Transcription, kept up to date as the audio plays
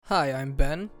Hi, I'm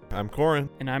Ben. I'm Corin.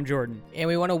 And I'm Jordan. And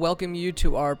we want to welcome you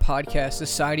to our podcast,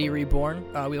 Society Reborn.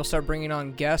 We'll start bringing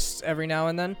on guests every now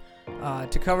and then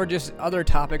to cover just other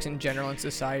topics in general in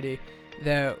society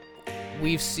that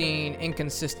we've seen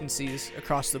inconsistencies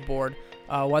across the board,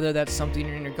 whether that's something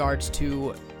in regards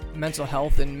to mental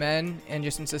health in men and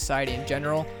just in society in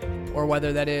general, or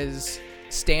whether that is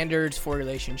standards for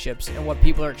relationships and what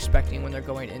people are expecting when they're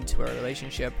going into a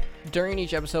relationship. During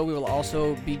each episode, we will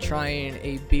also be trying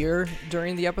a beer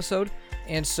during the episode,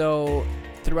 and so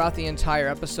throughout the entire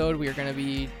episode, we are going to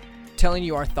be telling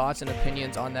you our thoughts and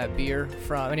opinions on that beer,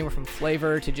 from anywhere from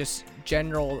flavor to just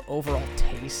general overall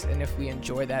taste and if we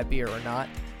enjoy that beer or not.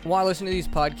 While listening to these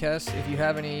podcasts,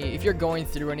 if you're going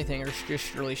through anything or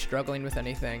just really struggling with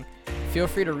anything, feel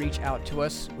free to reach out to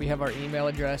us. We have our email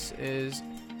address is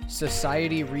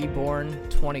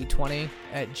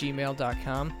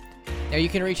societyreborn2020@gmail.com. Now you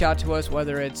can reach out to us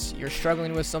whether it's you're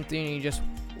struggling with something and you just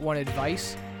want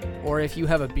advice, or if you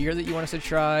have a beer that you want us to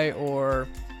try or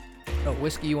a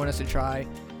whiskey you want us to try.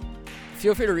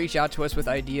 Feel free to reach out to us with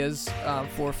ideas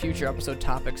for future episode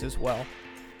topics as well.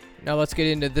 Now let's get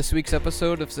into this week's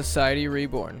episode of Society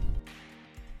Reborn.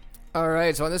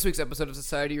 Alright, so on this week's episode of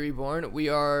Society Reborn, we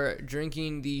are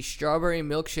drinking the Strawberry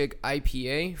Milkshake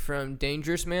IPA from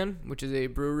Dangerous Man, which is a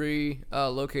brewery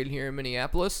located here in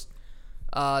Minneapolis.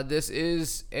 This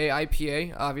is a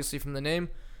IPA, obviously from the name.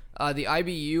 The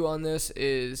IBU on this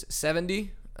is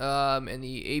 70, and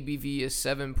the ABV is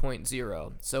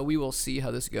 7.0. So we will see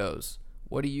how this goes.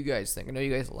 What do you guys think? I know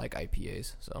you guys like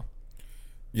IPAs, so.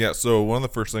 Yeah, so one of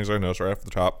the first things I noticed right off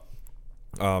the top,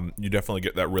 you definitely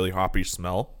get that really hoppy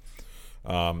smell.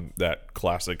 That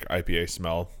classic IPA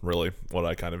smell, really what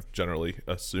I kind of generally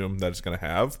assume that it's going to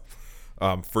have.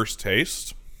 First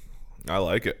taste, I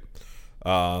like it.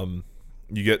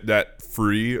 You get that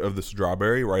free of the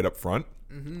strawberry right up front.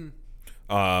 Mm-hmm.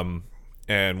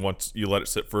 And once you let it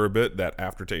sit for a bit, that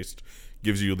aftertaste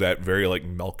gives you that very like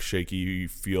milkshakey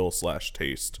feel /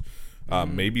 taste.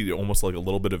 Maybe almost like a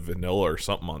little bit of vanilla or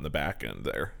something on the back end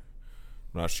there.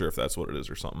 I'm not sure if that's what it is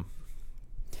or something.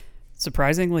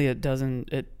 Surprisingly, it doesn't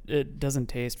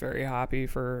taste very hoppy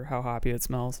for how hoppy it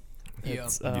smells. Yeah.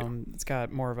 It's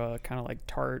got more of a kind of like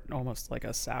tart, almost like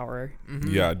a sour.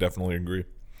 Mm-hmm. Yeah, I definitely agree.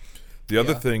 The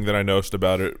other thing that I noticed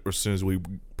about it as soon as we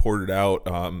poured it out,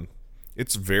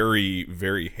 it's very,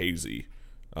 very hazy.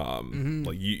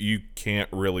 Like you can't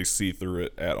really see through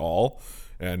it at all.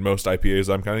 And most IPAs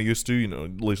I'm kind of used to,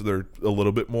 at least they're a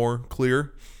little bit more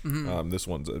clear. Mm-hmm. This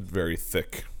one's a very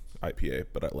thick IPA,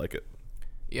 but I like it.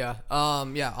 Yeah.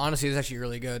 Honestly, it's actually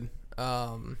really good.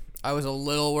 I was a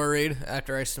little worried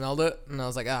after I smelled it, and I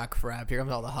was like, crap, here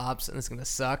comes all the hops, and it's going to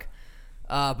suck.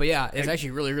 But yeah, it's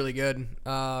actually really, really good.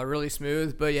 Really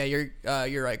smooth. But yeah, you're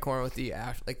right, Corin, with the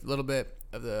like a little bit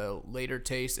of the later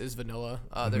taste is vanilla.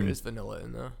 There is vanilla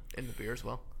in the beer as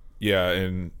well. Yeah,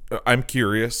 and I'm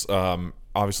curious.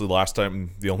 Obviously,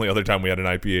 the only other time we had an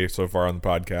IPA so far on the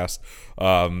podcast,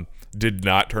 did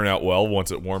not turn out well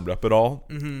once it warmed up at all.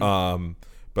 Mm-hmm.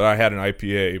 But I had an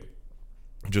IPA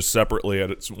just separately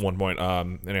at one point,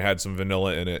 and it had some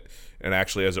vanilla in it. And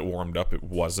actually, as it warmed up, it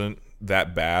wasn't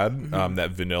that bad. Mm-hmm.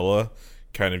 That vanilla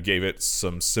kind of gave it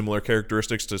some similar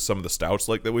characteristics to some of the stouts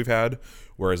like that we've had.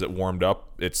 Whereas it warmed up,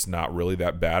 it's not really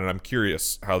that bad. And I'm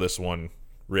curious how this one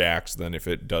reacts then if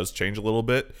it does change a little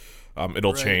bit.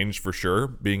 It'll change for sure,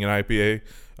 being an IPA.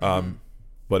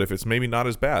 But if it's maybe not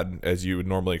as bad as you would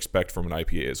normally expect from an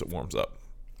IPA as it warms up.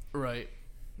 Right.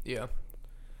 Yeah.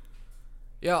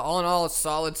 Yeah, all in all, it's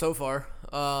solid so far,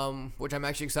 which I'm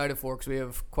actually excited for because we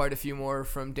have quite a few more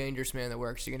from Dangerous Man that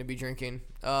we're actually going to be drinking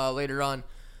later on.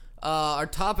 Our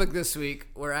topic this week,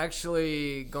 we're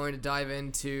actually going to dive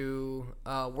into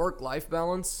work-life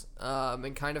balance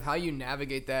and kind of how you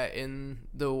navigate that in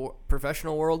the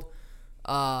professional world.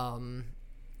 And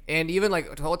even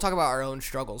we'll talk about our own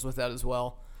struggles with that as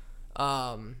well.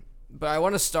 But I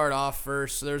want to start off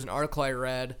first. So there's an article I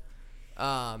read.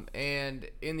 And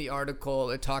in the article,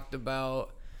 it talked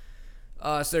about,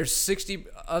 so there's 60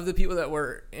 of the people that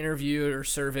were interviewed or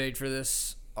surveyed for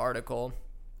this article.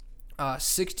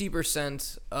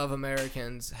 60% of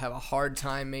Americans have a hard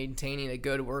time maintaining a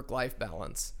good work-life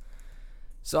balance.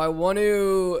 So I want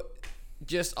to,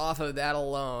 just off of that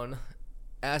alone,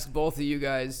 ask both of you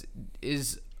guys,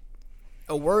 is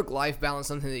a work-life balance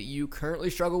something that you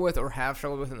currently struggle with or have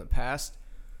struggled with in the past?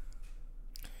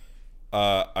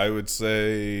 I would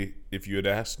say if you had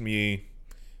asked me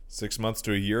 6 months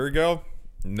to a year ago,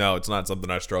 no, it's not something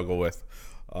I struggle with.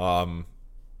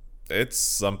 It's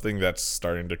something that's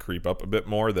starting to creep up a bit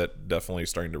more, that definitely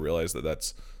starting to realize that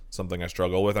that's something I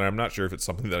struggle with. And I'm not sure if it's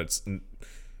something that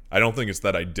I don't think it's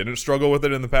that I didn't struggle with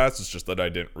it in the past. It's just that I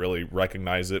didn't really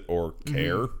recognize it or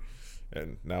care.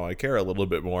 And now I care a little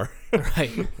bit more.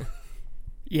 Right.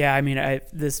 Yeah, I mean,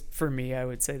 for me, I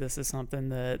would say this is something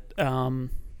that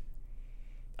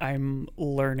I'm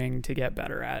learning to get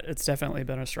better at. It's definitely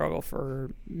been a struggle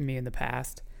for me in the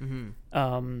past.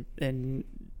 And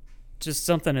just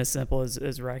something as simple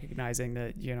as recognizing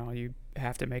that, you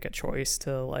have to make a choice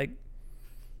to like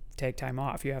take time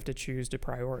off. You have to choose to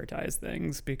prioritize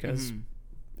things because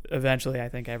eventually I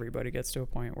think everybody gets to a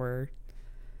point where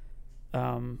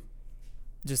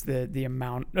just the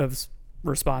amount of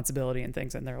responsibility and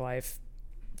things in their life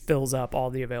fills up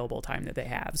all the available time that they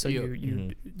have. So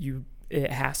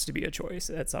it has to be a choice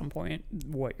at some point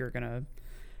what you're going to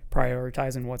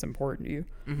prioritize and what's important to you.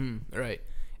 Right.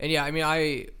 And yeah, I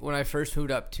mean, when I first moved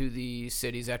up to the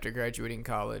cities after graduating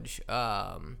college,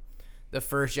 the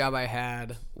first job I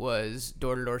had was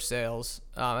door-to-door sales,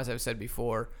 as I've said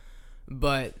before.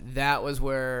 But that was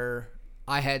where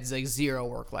I had like zero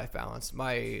work-life balance.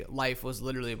 My life was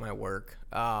literally my work.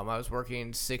 I was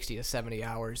working 60 to 70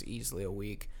 hours easily a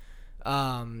week.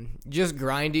 Just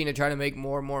grinding to try to make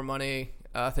more and more money,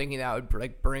 thinking that would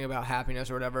like bring about happiness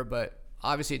or whatever, but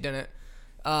obviously it didn't.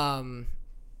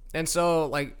 And so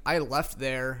like I left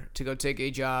there to go take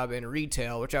a job in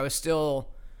retail, which I was still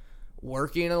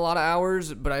working a lot of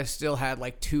hours, but I still had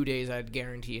like 2 days I'd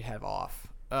guaranteed have off,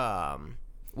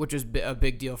 which was a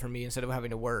big deal for me instead of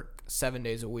having to work 7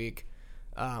 days a week,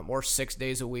 or 6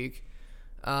 days a week.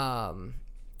 But I'm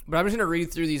just going to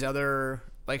read through these other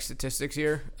like statistics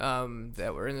here,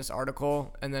 that were in this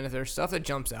article. And then if there's stuff that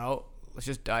jumps out, let's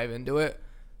just dive into it.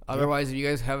 Otherwise, if you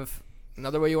guys have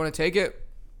another way you want to take it,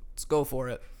 let's go for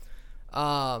it.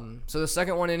 So the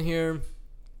second one in here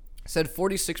said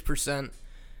 46%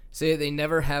 say they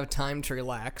never have time to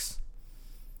relax.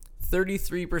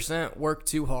 33% work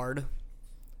too hard.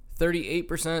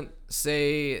 38%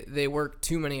 say they work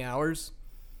too many hours.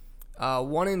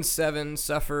 1 in 7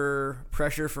 suffer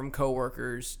pressure from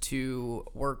coworkers to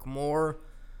work more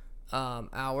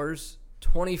hours.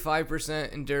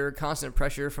 25% endure constant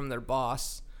pressure from their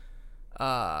boss.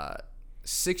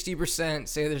 60%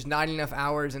 say there's not enough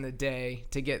hours in the day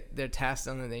to get their tasks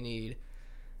done that they need.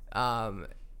 And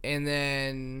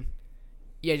then,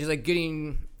 yeah, just like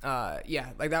getting,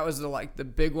 like that was the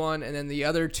big one. And then the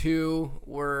other two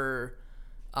were,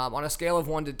 on a scale of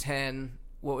 1 to 10,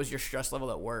 what was your stress level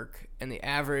at work? And the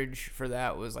average for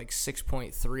that was like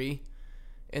 6.3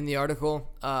 in the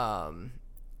article. And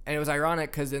it was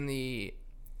ironic because in the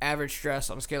average stress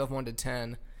on a scale of 1 to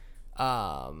 10,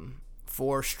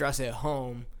 for stress at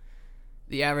home,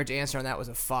 the average answer on that was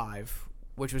a 5,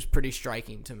 which was pretty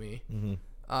striking to me.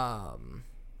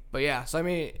 But yeah, so I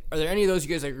mean, are there any of those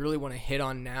you guys like really want to hit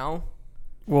on now?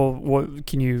 Well,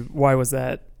 why was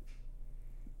that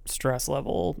stress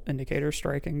level indicator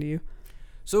striking to you?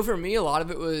 So for me, a lot of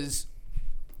it was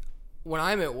when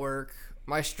I'm at work,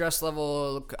 my stress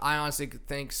level, I honestly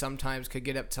think sometimes could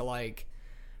get up to like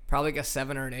probably like a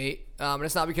 7 or an 8. And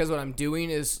it's not because what I'm doing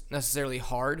is necessarily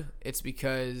hard. It's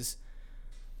because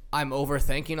I'm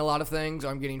overthinking a lot of things. Or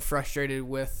I'm getting frustrated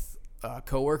with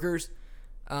coworkers.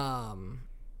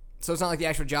 So it's not like the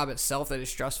actual job itself that is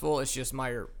stressful. It's just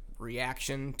my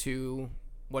reaction to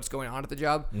what's going on at the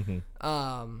job.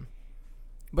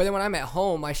 But then when I'm at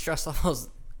home, my stress level is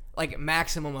like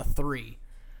maximum of 3.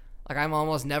 Like I'm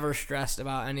almost never stressed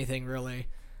about anything really.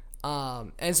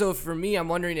 And so for me, I'm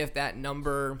wondering if that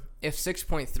number, if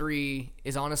 6.3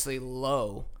 is honestly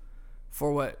low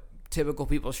for what typical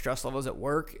people's stress levels at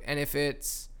work. And if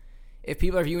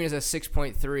people are viewing it as a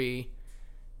 6.3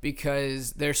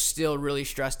 because they're still really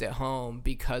stressed at home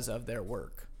because of their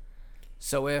work.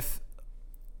 So if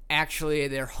actually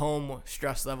their home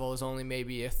stress level is only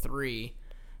maybe a 3,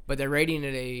 but they're rating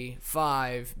it a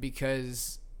 5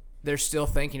 because they're still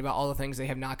thinking about all the things they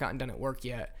have not gotten done at work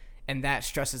yet, and that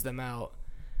stresses them out.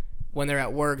 When they're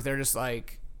at work, they're just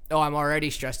like, oh, I'm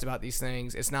already stressed about these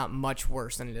things. It's not much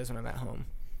worse than it is when I'm at home.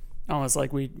 Almost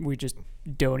like we just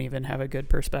don't even have a good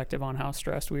perspective on how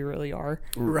stressed we really are.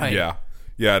 Right.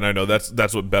 Yeah, and I know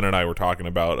that's what Ben and I were talking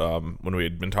about when we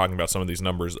had been talking about some of these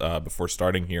numbers before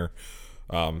starting here.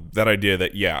 That idea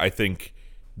that, I think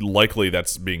likely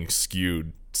that's being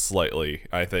skewed slightly,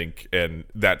 I think, and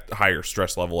that higher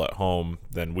stress level at home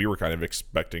than we were kind of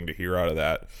expecting to hear out of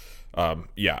that.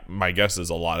 My guess is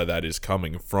a lot of that is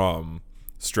coming from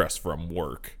stress from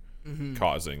work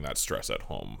causing that stress at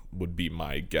home would be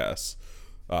my guess.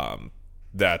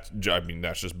 That's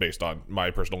just based on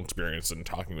my personal experience and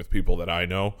talking with people that I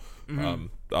know.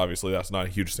 Obviously that's not a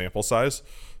huge sample size,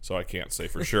 so I can't say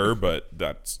for sure, but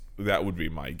that would be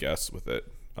my guess with it.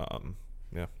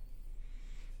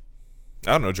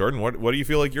 I don't know, Jordan, what do you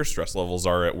feel like your stress levels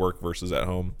are at work versus at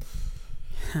home?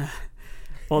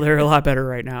 Well, they're a lot better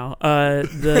right now. I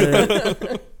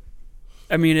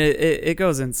mean, it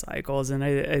goes in cycles, and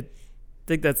I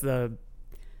think this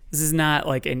is not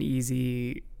like an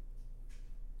easy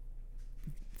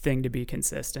thing to be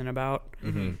consistent about.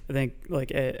 Mm-hmm. I think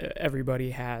like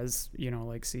everybody has,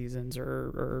 like seasons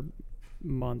or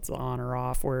months on or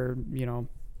off where,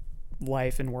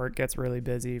 life and work gets really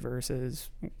busy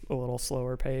versus a little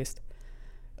slower paced.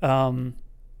 For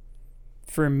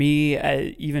me,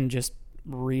 even just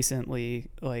recently,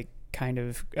 like kind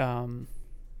of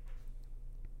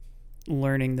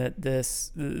learning that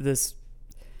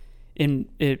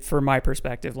for my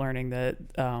perspective, learning that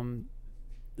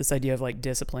this idea of like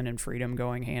discipline and freedom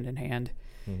going hand in hand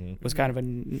was kind of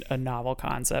a novel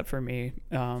concept for me.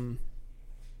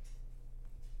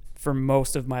 For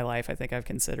most of my life, I think I've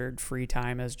considered free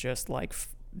time as just like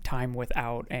time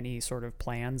without any sort of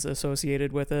plans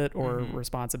associated with it or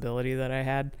responsibility that I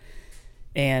had.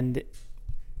 And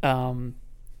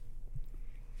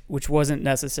which wasn't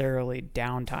necessarily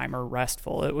downtime or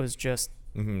restful. It was just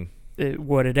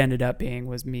what it ended up being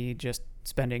was me just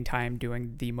spending time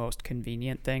doing the most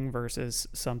convenient thing versus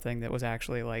something that was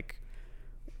actually like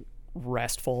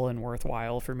restful and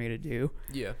worthwhile for me to do.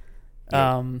 Yeah.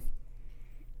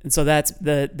 And so that's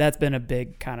been a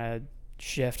big kind of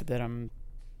shift that I'm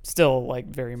still like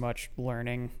very much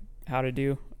learning how to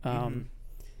do.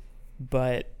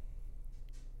 But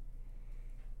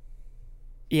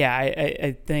yeah,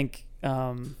 I think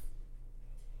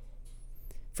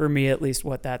for me at least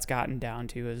what that's gotten down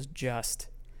to is just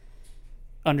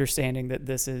understanding that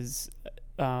this is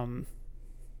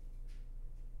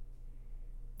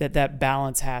that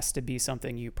balance has to be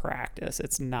something you practice.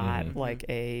 It's not like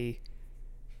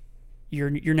you're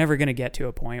never going to get to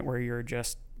a point where you're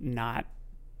just not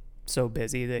so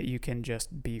busy that you can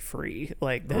just be free.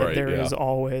 Like there is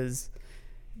always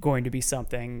going to be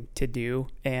something to do,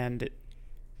 and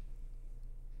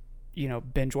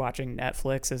binge watching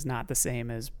Netflix is not the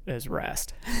same as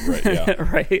rest. Right. Yeah.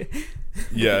 Right.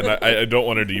 Yeah. And I don't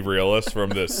want to derail us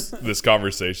from this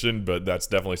conversation, but that's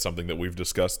definitely something that we've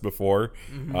discussed before.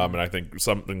 And I think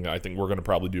we're going to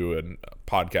probably do a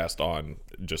podcast on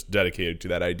just dedicated to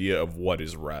that idea of what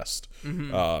is rest.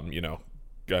 I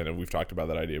know we've talked about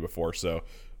that idea before, so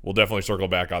we'll definitely circle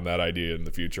back on that idea in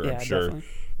the future. I'm sure.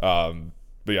 But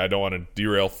yeah, I don't want to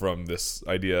derail from this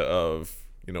idea of,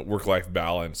 work-life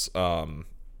balance.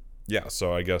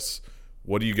 So I guess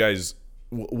what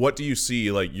do you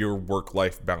see like your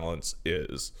work-life balance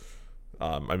is?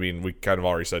 I mean, we kind of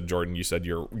already said, Jordan, you said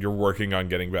you're working on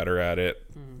getting better at it.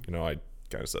 I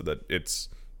kind of said that it's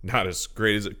not as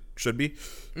great as it should be.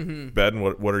 Ben,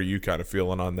 what are you kind of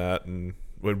feeling on that, and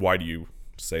why do you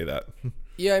say that?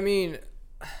 Yeah, I mean,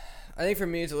 I think for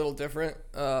me it's a little different.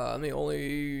 I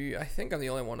think I'm the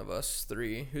only one of us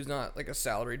three who's not like a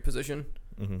salaried position.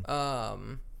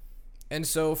 And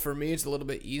so for me it's a little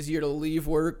bit easier to leave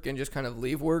work and just kind of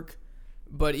leave work,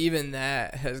 but even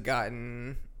that has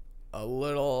gotten a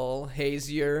little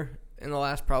hazier in the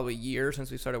last probably year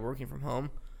since we started working from home,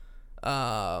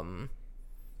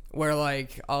 where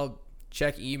like I'll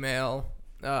check email,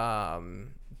 do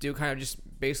kind of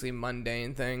just basically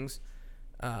mundane things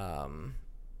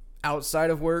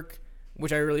outside of work,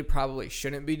 which I really probably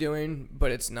shouldn't be doing,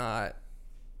 but it's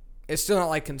still not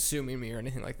like consuming me or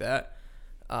anything like that.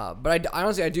 But I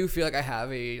honestly do feel like I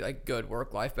have a like good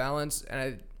work-life balance,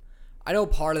 and I know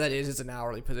part of that is it's an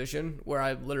hourly position where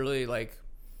I literally like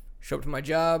show up to my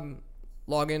job,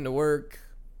 log into work,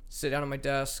 sit down at my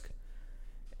desk,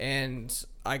 and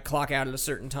I clock out at a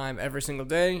certain time every single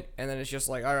day, and then it's just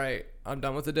like, all right, I'm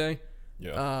done with the day.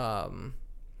 Yeah.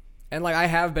 And like I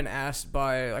have been asked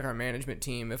by like our management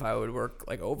team if I would work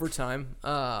like overtime.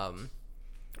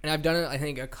 And I've done it, I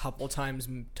think, a couple times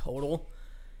total.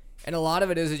 And a lot of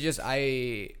it is just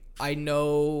I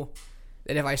know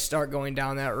that if I start going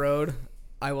down that road,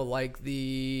 I will like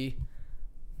the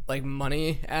like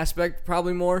money aspect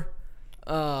probably more.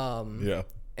 Yeah.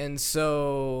 And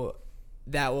so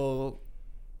that will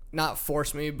not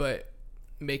force me, but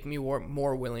make me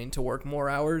more willing to work more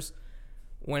hours.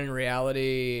 When in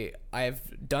reality,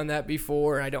 I've done that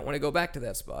before, and I don't want to go back to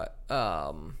that spot.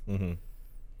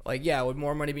 Like, yeah, would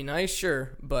more money be nice?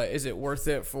 Sure. But is it worth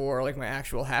it for, like, my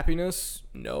actual happiness?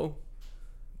 No.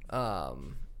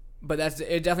 But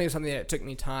it definitely is something that took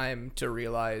me time to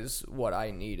realize what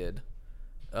I needed.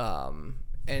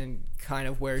 And kind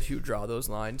of where to draw those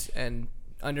lines. And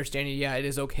understanding, yeah, it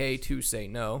is okay to say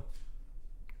no.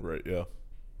 Right, yeah.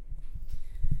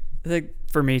 I think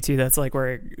for me, too, that's, like,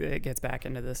 where it gets back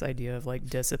into this idea of, like,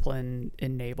 discipline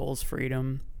enables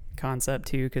freedom. concept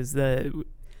too, because I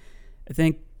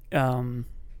think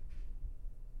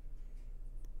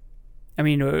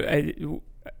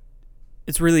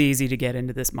it's really easy to get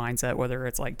into this mindset, whether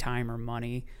it's like time or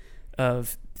money,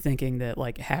 of thinking that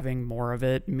like having more of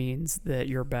it means that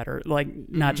you're better, like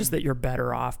not just that you're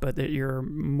better off, but that you're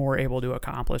more able to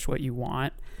accomplish what you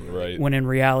want. Right. When in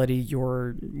reality,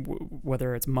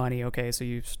 whether it's money, okay, so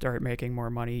you start making more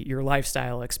money, your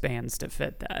lifestyle expands to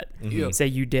fit that. Yep. Say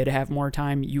you did have more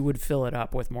time, you would fill it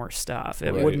up with more stuff.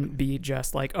 It Right. wouldn't be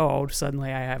just like, oh,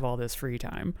 suddenly I have all this free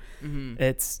time.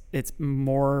 It's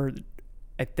more,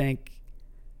 I think,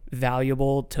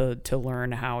 valuable to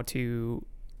learn how to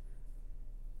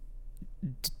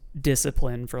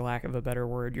discipline, for lack of a better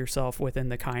word, yourself within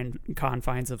the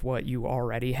confines of what you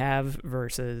already have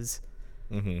versus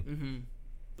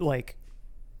like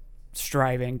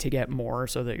striving to get more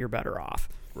so that you're better off.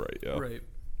 Right. Yeah. Right.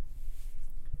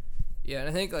 Yeah, and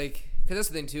I think like, because that's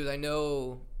the thing too, is I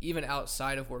know even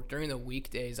outside of work during the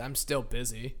weekdays I'm still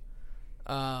busy.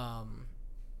 I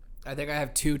think I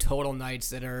have 2 total nights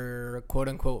that are quote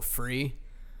unquote free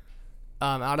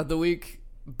out of the week,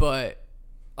 but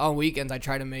on weekends I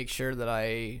try to make sure that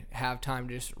I have time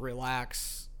to just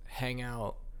relax, hang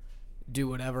out, do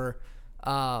whatever.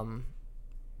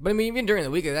 But I mean, even during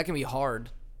the weekend that can be hard.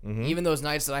 Even those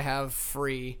nights that I have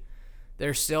free,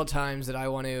 there's still times that I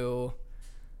want to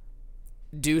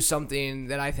do something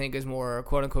that I think is more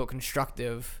quote unquote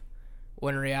constructive,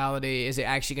 when in reality, is it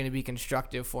actually going to be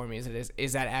constructive for me?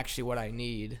 Is that actually what I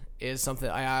need? Is something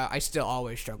I still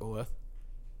always struggle with.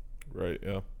 Right.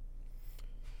 Yeah.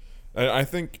 And I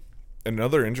think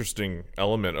another interesting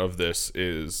element of this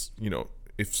is,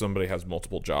 if somebody has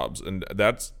multiple jobs, and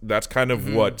that's kind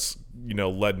of what's,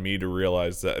 led me to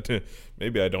realize that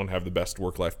maybe I don't have the best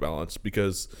work-life balance,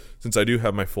 because since I do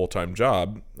have my full-time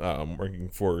job, working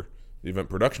for the event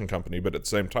production company, but at the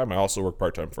same time, I also work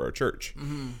part-time for our church.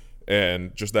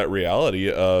 And just that reality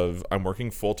of I'm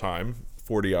working full-time,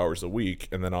 40 hours a week,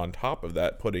 and then on top of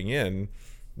that, putting in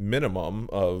minimum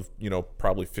of,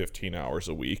 probably 15 hours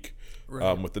a week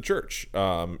with the church.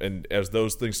 And as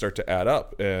those things start to add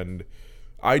up, and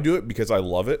I do it because I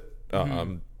love it.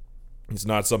 It's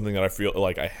not something that I feel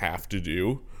like I have to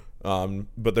do.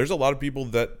 But there's a lot of people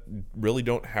that really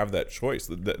don't have that choice.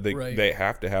 They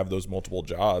have to have those multiple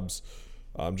jobs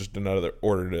just in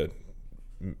order to,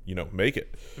 make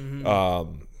it.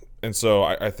 And so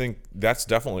I think that's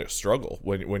definitely a struggle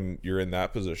when you're in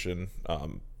that position.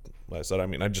 Like I said,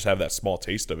 I just have that small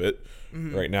taste of it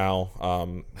right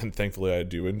now. And thankfully I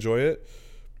do enjoy it.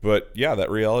 But yeah,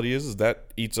 that reality is that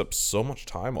eats up so much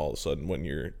time all of a sudden when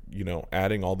you're,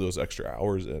 adding all those extra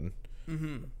hours in.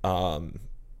 And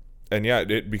yeah,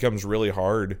 it becomes really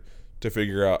hard to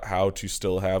figure out how to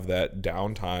still have that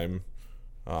downtime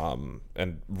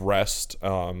and rest.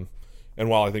 And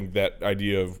while I think that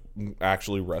idea of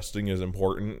actually resting is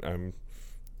important, I'm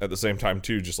at the same time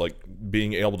too, just like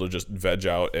being able to just veg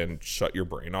out and shut your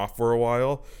brain off for a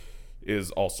while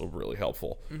is also really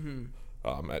helpful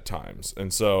at times.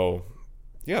 And so,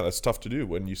 yeah, that's tough to do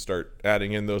when you start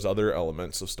adding in those other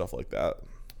elements of stuff like that.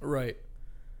 Right.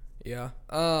 Yeah.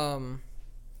 I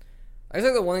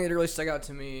think the one thing that really stuck out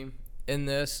to me in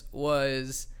this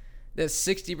was that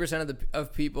 60%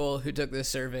 of people who took this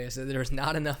survey said there was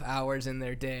not enough hours in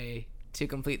their day to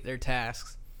complete their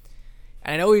tasks.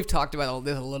 And I know we've talked about all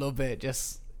this a little bit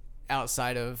just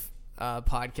outside of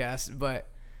podcasts, but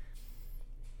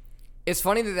it's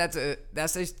funny that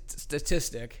that's a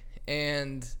statistic,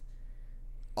 and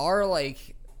our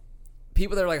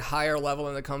people that are higher level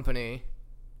in the company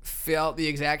felt the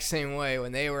exact same way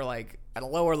when they were at a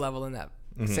lower level in that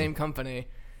same company,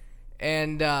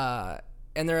 and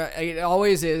it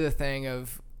always is a thing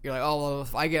of you're like, oh well,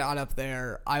 if I get on up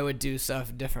there, I would do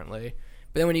stuff differently,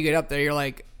 but then when you get up there, you're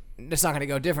like, it's not going to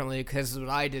go differently because this is what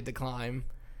I did to climb.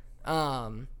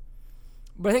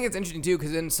 But I think it's interesting too,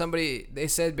 because then they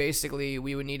said basically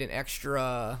we would need an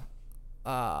extra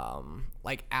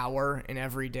hour in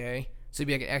every day, so it'd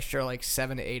be an extra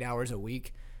 7 to 8 hours a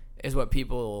week is what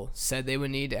people said they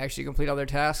would need to actually complete all their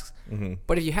tasks.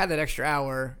 But if you had that extra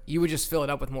hour, you would just fill it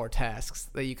up with more tasks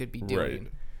that you could be doing.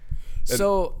 Right.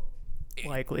 So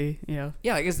likely, yeah.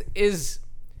 Yeah, is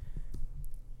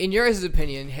in your guys'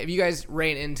 opinion, have you guys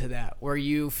ran into that where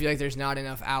you feel like there's not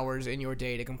enough hours in your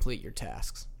day to complete your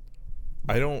tasks?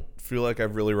 I don't feel like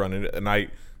I've really run into it, and I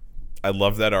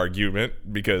love that argument,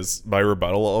 because my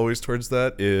rebuttal always towards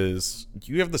that is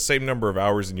you have the same number of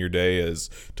hours in your day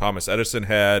as Thomas Edison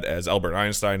had, as Albert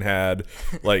Einstein had.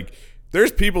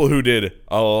 There's people who did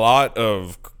a lot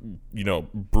of,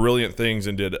 brilliant things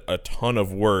and did a ton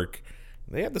of work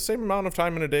they have the same amount of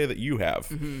time in a day that you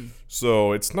have.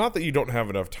 So it's not that you don't have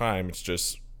enough time, it's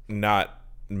just not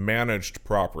managed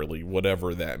properly,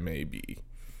 whatever that may be.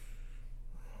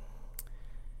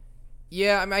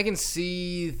 Yeah, I mean, I can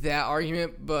see that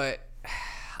argument, but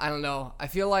I don't know. I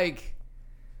feel like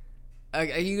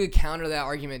you could counter that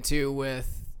argument too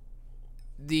with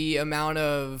the amount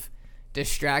of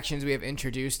distractions we have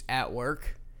introduced at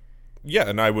work. Yeah,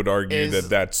 and I would argue that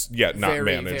that's not very,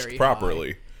 managed very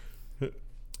properly.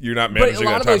 You're not managing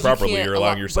that time properly. You're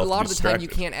allowing yourself to be distracted. But a lot of the time, you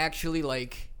can't actually,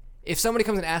 like, if somebody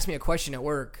comes and asks me a question at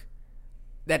work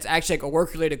that's actually like a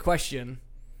work-related question,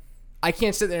 I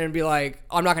can't sit there and be like,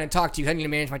 I'm not going to talk to you. I need to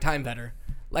manage my time better.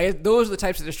 Like, those are the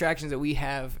types of distractions that we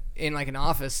have in, like, an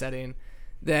office setting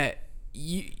that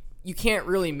you can't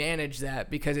really manage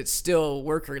that because it's still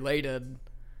work-related.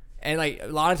 And, like, a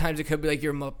lot of times it could be, like,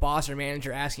 your boss or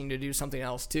manager asking you to do something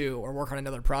else, too, or work on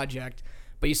another project,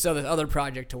 but you still have this other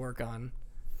project to work on.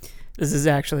 This is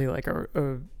actually, like,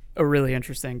 a really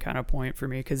interesting kind of point for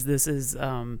me, because this is,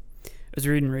 I was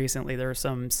reading recently, there was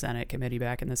some Senate committee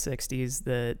back in the 60s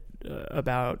that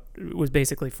was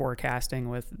basically forecasting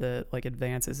with the, like,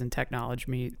 advances in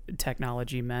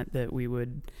technology meant that we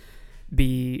would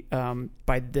be,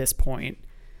 by this point,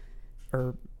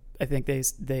 or I think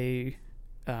they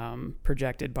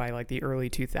projected by like the early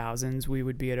 2000s, we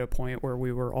would be at a point where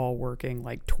we were all working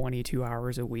like 22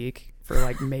 hours a week for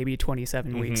like maybe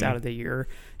 27 weeks out of the year,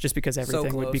 just because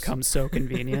everything would become so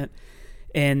convenient.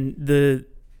 And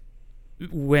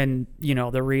when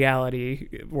the reality,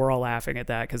 we're all laughing at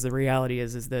that, because the reality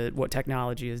is that what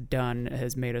technology has done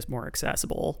has made us more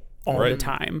accessible all the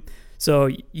time. So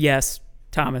yes,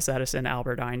 Thomas Edison,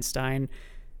 Albert Einstein,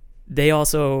 they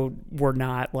also were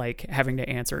not like having to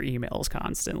answer emails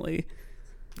constantly.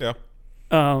 Yeah.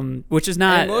 Which is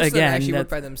not, and most again, of them actually work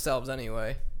by themselves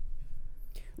anyway.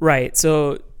 Right.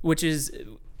 So, which is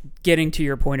getting to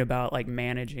your point about like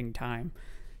managing time.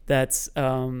 That's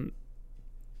I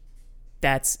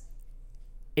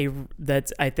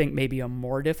think maybe a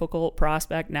more difficult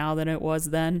prospect now than it was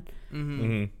then,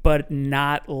 but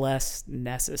not less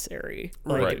necessary.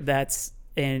 Like that's,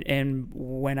 and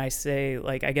when I say,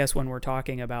 like, I guess when we're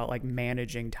talking about like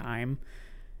managing time,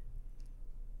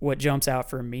 what jumps out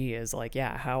for me is like,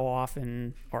 yeah, how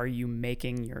often are you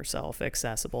making yourself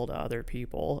accessible to other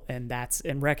people? And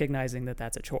recognizing that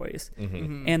that's a choice.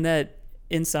 And that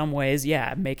in some ways,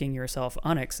 yeah, making yourself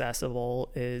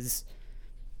unaccessible is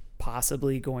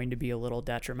possibly going to be a little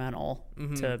detrimental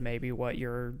to maybe what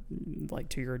you're like,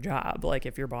 to your job. Like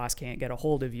if your boss can't get a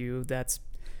hold of you, that's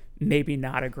maybe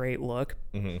not a great look,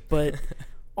 but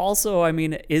also, I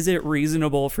mean, is it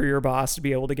reasonable for your boss to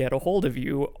be able to get a hold of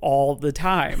you all the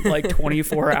time, like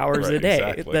 24 hours a day?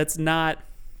 Exactly. That's not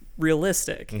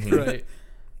realistic. Right.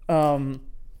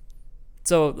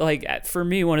 So like for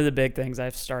me, one of the big things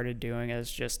I've started doing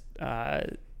is just,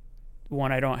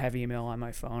 one, I don't have email on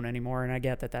my phone anymore. And I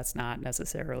get that that's not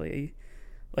necessarily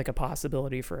like a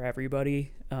possibility for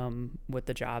everybody, with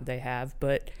the job they have,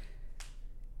 but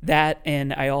that,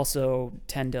 and I also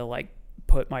tend to like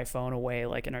put my phone away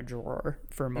like in a drawer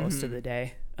for most of the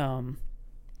day.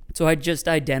 So I just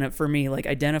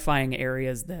identifying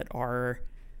areas that are,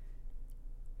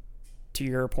 to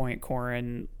your point,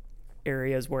 Corin,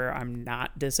 areas where I'm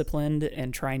not disciplined,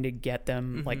 and trying to get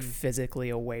them like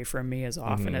physically away from me as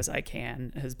often as I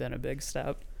can has been a big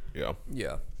step. Yeah.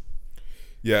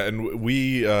 And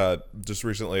we just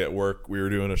recently at work, we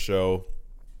were doing a show,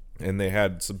 and they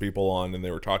had some people on, and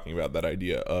they were talking about that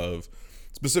idea of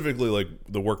specifically like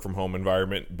the work from home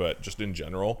environment, but just in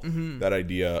general, that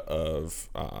idea of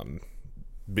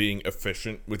being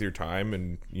efficient with your time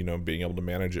and, being able to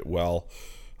manage it well.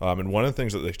 And one of the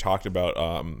things that they talked about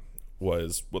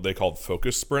was what they called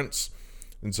focus sprints.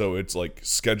 And so it's like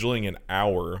scheduling an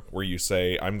hour where you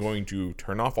say, I'm going to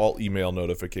turn off all email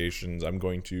notifications. I'm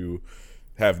going to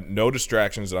have no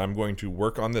distractions, and I'm going to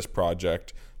work on this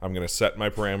project. I'm going to set my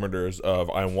parameters of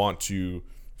I want to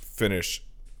finish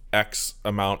X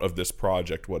amount of this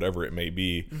project, whatever it may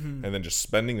be, and then just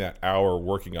spending that hour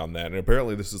working on that. And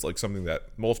apparently this is like something that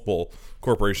multiple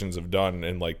corporations have done,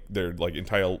 and like their like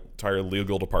entire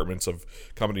legal departments of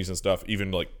companies and stuff,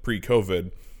 even like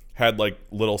pre-COVID, had like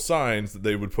little signs that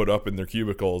they would put up in their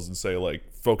cubicles and say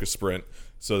like focus sprint,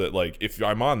 so that like if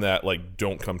I'm on that, like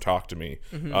don't come talk to me.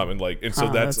 So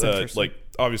that's like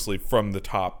obviously from the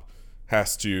top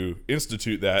has to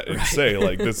institute that and say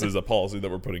like this is a policy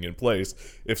that we're putting in place.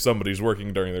 If somebody's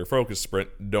working during their focus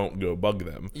sprint, don't go bug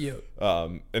them.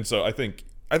 And so I think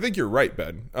you're right,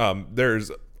 Ben.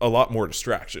 There's a lot more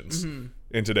distractions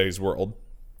in today's world.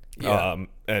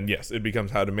 And yes, it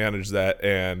becomes how to manage that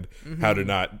and how to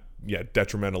not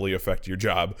detrimentally affect your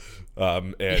job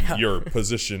and your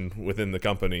position within the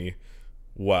company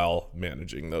while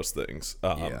managing those things.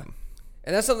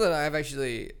 And that's something that I've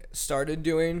actually started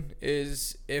doing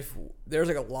is if there's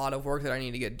like a lot of work that I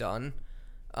need to get done,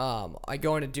 I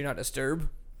go into Do Not Disturb,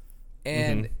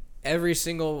 and every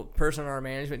single person on our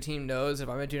management team knows if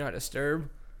I'm at Do Not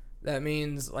Disturb, that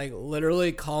means like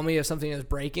literally call me if something is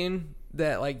breaking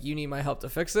that like you need my help to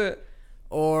fix it,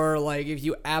 or like if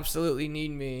you absolutely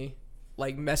need me,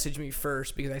 like message me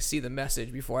first because I see the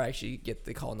message before I actually get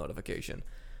the call notification.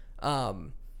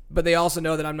 But they also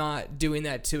know that I'm not doing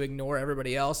that to ignore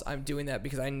everybody else. I'm doing that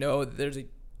because I know that there's a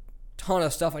ton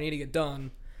of stuff I need to get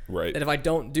done. Right. That if I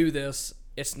don't do this,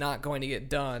 it's not going to get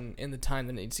done in the time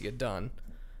that it needs to get done.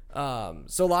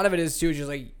 So a lot of it is too just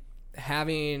like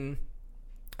having,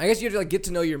 I guess you have to like get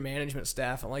to know your management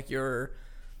staff and like your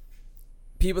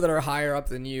people that are higher up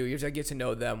than you. You have to get to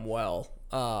know them well.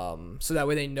 So that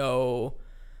way they know,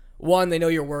 one, they know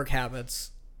your work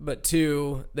habits, but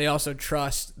two, they also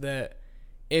trust that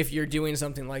if you're doing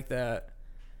something like that,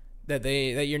 that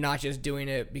you're not just doing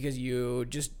it because you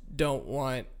just don't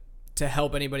want to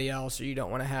help anybody else or you don't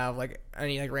want to have like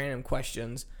any like random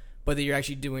questions, but that you're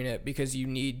actually doing it because you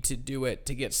need to do it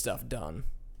to get stuff done.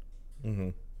 Mm-hmm.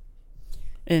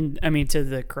 And I mean, to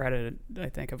the credit, I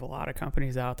think, of a lot of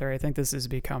companies out there, I think this is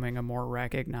becoming a more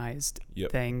recognized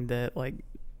thing that like,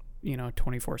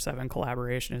 24/7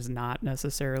 collaboration is not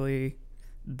necessarily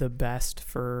the best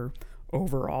for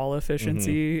overall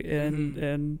efficiency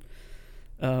and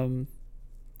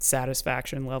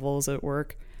satisfaction levels at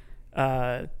work.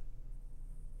 But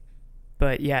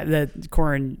yeah, that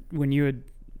Corin, when you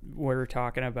were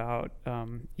talking about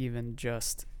even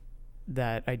just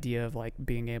that idea of like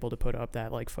being able to put up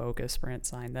that like focus sprint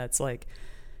sign, that's like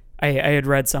I had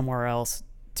read somewhere else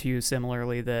too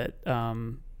similarly that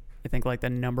I think like the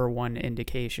number one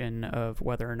indication of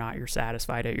whether or not you're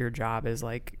satisfied at your job is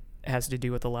like has to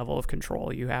do with the level of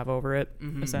control you have over it,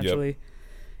 essentially.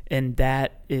 And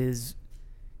that is,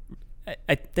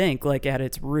 I think, like at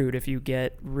its root, if you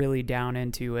get really down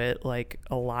into it, like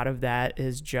a lot of that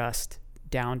is just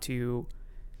down to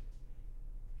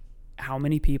how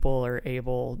many people are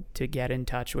able to get in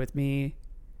touch with me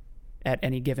at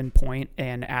any given point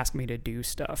and ask me to do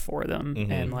stuff for them,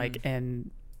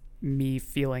 and me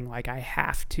feeling like I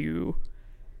have to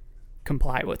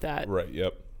comply with that. Right.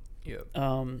 Yep.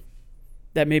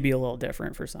 That may be a little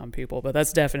different for some people, but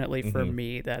that's definitely for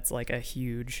me. That's like a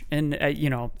huge, and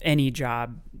any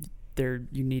job there,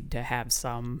 you need to have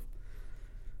some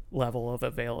level of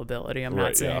availability. I'm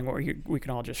not saying we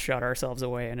can all just shut ourselves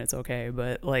away and it's okay,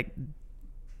 but like,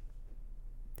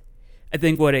 I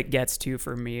think what it gets to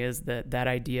for me is that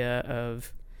idea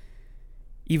of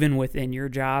even within your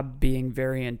job being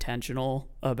very intentional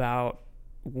about,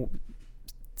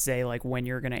 say, like when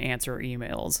you're going to answer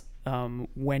emails,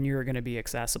 when you're going to be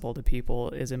accessible to people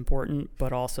is important,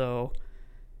 but also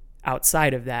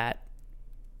outside of that,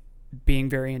 being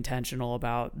very intentional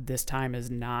about this time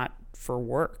is not for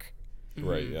work.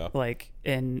 Right. Yeah. Like,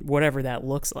 and whatever that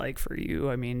looks like for you,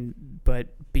 I mean, but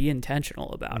be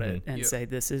intentional about it and say,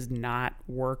 this is not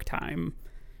work time.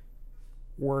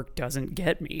 Work doesn't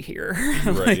get me here.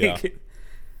 Right.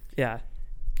 Yeah.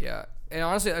 And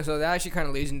honestly, so that actually kind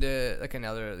of leads into like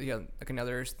another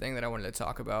thing that I wanted to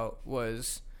talk about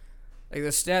was like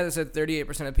the stat that said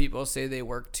 38% of people say they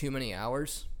work too many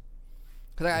hours.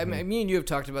 Because me and you have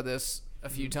talked about this a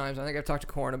few times. I think I've talked to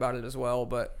Corin about it as well,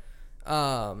 but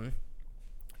of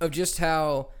just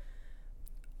how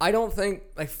I don't think,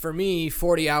 like, for me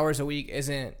 40 hours a week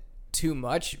isn't too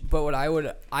much, but what I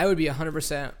would be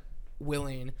 100%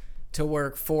 willing to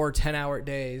work 4 10-hour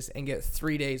days and get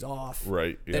 3 days off,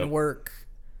 right? Than work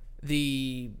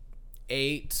the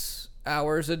 8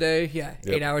 hours a day.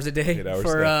 8 hours a day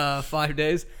for 5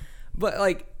 days. But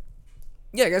like,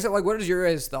 I guess like, what is your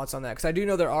guys' thoughts on that? Because I do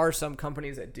know there are some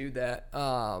companies that do that.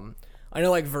 I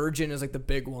know like Virgin is like the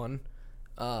big one.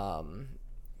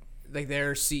 Like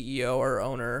their CEO or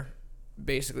owner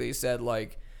basically said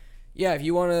like, yeah, if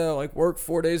you want to like work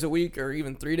 4 days a week or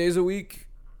even 3 days a week,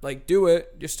 like do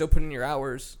it. You're still putting in your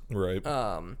hours. Right.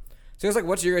 So it's like,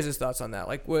 what's your guys' thoughts on that?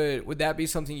 Like, would that be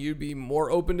something you'd be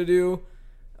more open to do?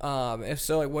 If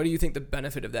so, like, what do you think the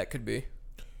benefit of that could be,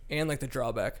 and like the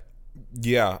drawback?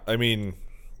 Yeah, I mean,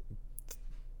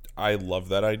 I love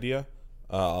that idea.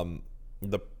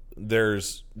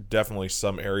 There's definitely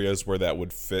some areas where that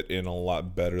would fit in a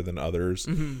lot better than others.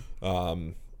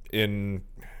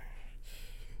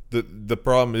 The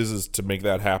problem is to make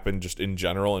that happen just in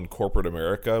general in corporate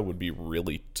America would be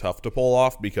really tough to pull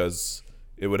off, because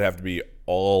it would have to be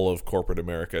all of corporate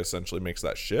America essentially makes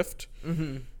that shift.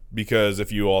 because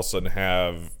if you all of a sudden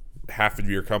have half of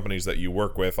your companies that you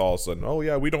work with all of a sudden, oh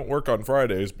yeah, we don't work on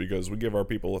Fridays because we give our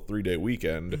people a 3-day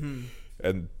weekend,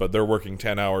 but they're working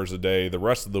 10 hours a day the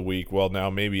rest of the week. Well, now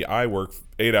maybe I work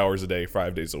 8 hours a day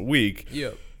 5 days a week.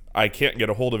 Yep. I can't get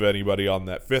a hold of anybody on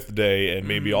that 5th day, and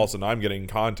maybe all of a sudden I'm getting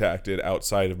contacted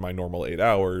outside of my normal 8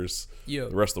 hours the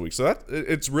rest of the week. So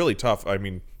it's really tough. I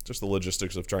mean, just the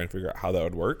logistics of trying to figure out how that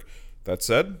would work. That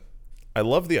said, I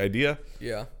love the idea.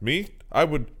 Yeah. Me, I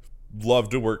would love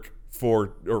to work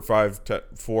 4 or 5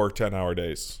 10-hour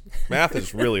days. Math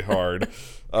is really hard.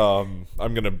 I'm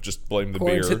gonna just blame the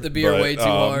beer. Hit the beer way too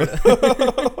hard.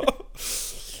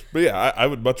 But yeah, I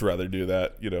would much rather do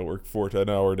that. You know, work 4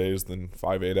 10-hour days than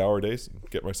 5 8-hour days and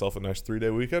get myself a nice 3-day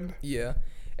weekend. Yeah.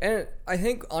 And I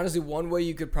think, honestly, one way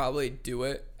you could probably do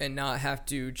it and not have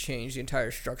to change the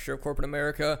entire structure of corporate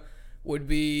America would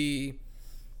be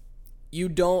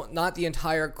not the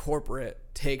entire corporate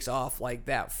takes off like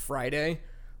that Friday.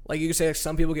 Like you could say, like,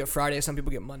 some people get Friday, some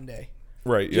people get Monday.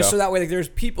 Right, Just so that way, like, there's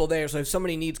people there, so if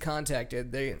somebody needs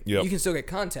contacted, you Yep. can still get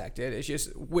contacted. It's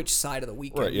just which side of the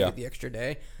weekend Right, you yeah. get the extra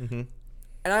day. Mm-hmm.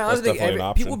 And I honestly definitely an think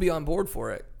option. people would be on board for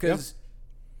it because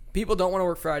people don't want to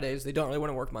work Fridays. They don't really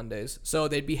want to work Mondays. So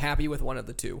they'd be happy with one of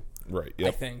the two, Right, I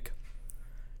yep. think.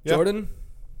 Yep. Jordan?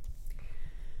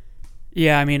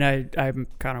 Yeah, I mean, I'm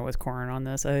kind of with Corin on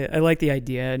this. I like the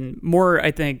idea, and more, I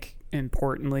think,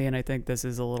 importantly, and I think this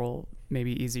is a little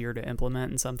maybe easier to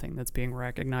implement and something that's being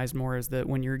recognized more, is that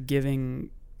when you're giving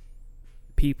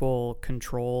people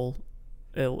control,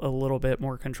 a little bit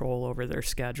more control over their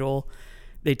schedule,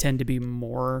 they tend to be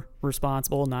more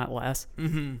responsible, not less.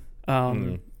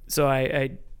 So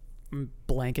I'm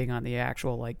blanking on the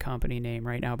actual like company name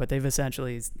right now, but they've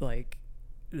essentially like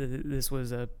this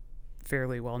was a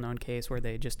fairly well-known case where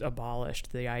they just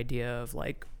abolished the idea of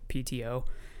like PTO.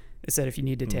 They said if you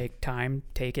need to take time,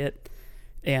 take it.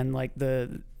 And like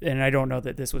and I don't know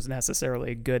that this was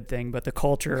necessarily a good thing, but the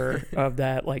culture of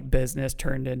that like business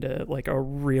turned into like a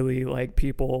really like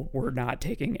people were not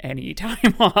taking any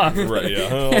time off. Right,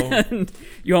 yeah. And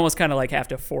you almost kind of like have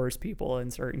to force people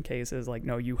in certain cases, like,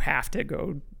 no, you have to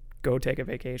go take a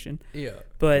vacation. Yeah.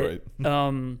 But Right.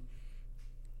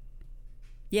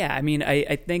 yeah, I mean,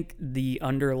 I think the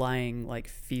underlying like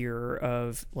fear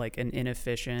of like an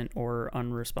inefficient or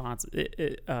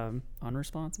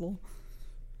unresponsible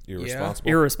Irresponsible.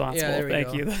 irresponsible. Yeah, there we Thank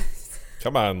go. you.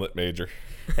 Come on, lit major.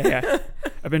 Yeah,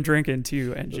 I've been drinking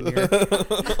too, engineer.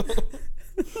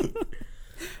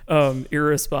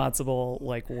 Irresponsible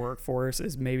like workforce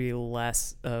is maybe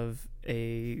less of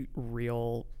a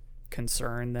real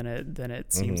concern than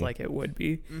it seems like it would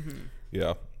be.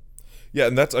 Yeah. Yeah,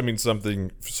 and that's, I mean,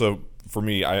 something, so for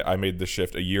me, I made the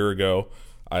shift a year ago.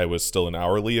 I was still an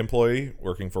hourly employee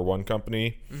working for one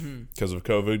company because of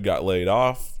COVID, got laid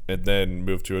off, and then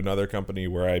moved to another company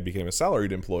where I became a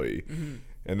salaried employee.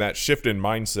 And that shift in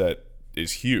mindset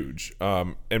is huge.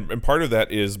 And part of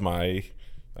that is my,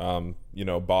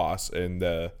 boss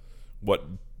and what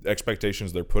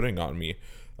expectations they're putting on me.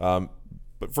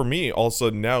 But for me, also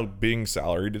now being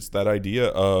salaried, it's that idea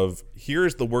of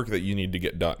here's the work that you need to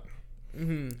get done.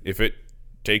 If it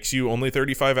takes you only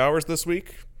 35 hours this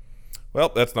week, well,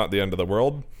 that's not the end of the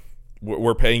world.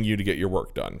 We're paying you to get your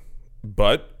work done.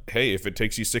 But hey, if it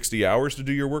takes you 60 hours to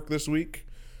do your work this week,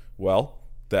 well,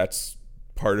 that's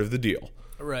part of the deal.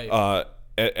 Right.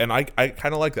 And I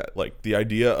kind of like that. Like the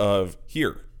idea of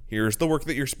here's the work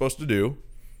that you're supposed to do.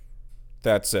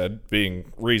 That said,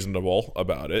 being reasonable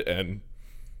about it and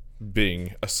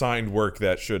being assigned work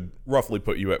that should roughly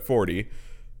put you at 40,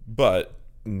 but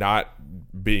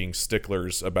not being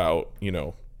sticklers about,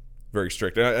 very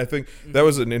strict. And I think that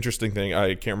was an interesting thing.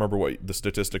 I can't remember what the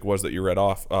statistic was that you read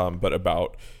off, but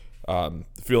about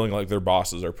feeling like their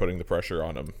bosses are putting the pressure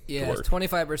on them to work. It's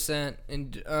 25%,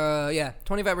 and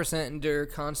 25% endure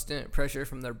constant pressure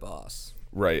from their boss.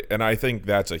 Right, and I think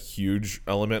that's a huge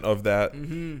element of that.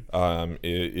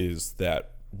 Is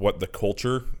that what the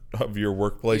culture of your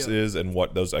workplace is, and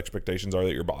what those expectations are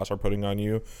that your boss are putting on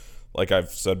you. Like I've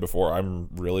said before, I'm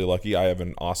really lucky. I have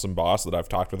an awesome boss that I've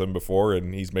talked with him before,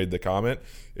 and he's made the comment,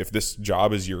 if this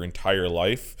job is your entire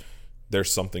life,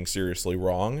 there's something seriously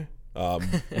wrong.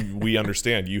 We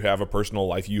understand you have a personal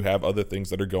life, you have other things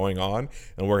that are going on,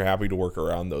 and we're happy to work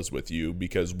around those with you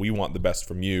because we want the best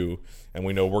from you, and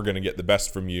we know we're going to get the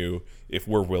best from you if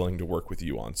we're willing to work with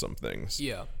you on some things.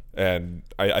 Yeah. And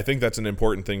I think that's an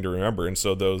important thing to remember. And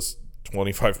so those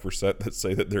 25% that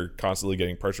say that they're constantly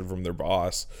getting pressure from their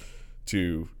boss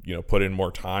to, put in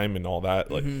more time and all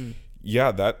that, like,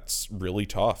 yeah, that's really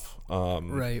tough.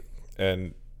 Right.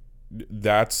 And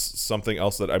that's something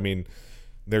else that, I mean,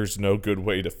 there's no good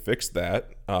way to fix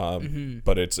that.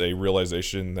 But it's a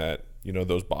realization that,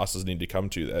 those bosses need to come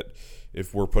to, that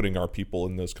if we're putting our people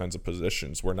in those kinds of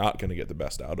positions, we're not going to get the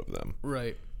best out of them.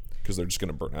 Right. Because they're just going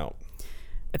to burn out.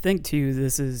 I think too,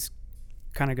 this is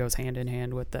kind of goes hand in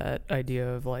hand with that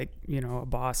idea of like,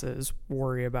 bosses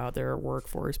worry about their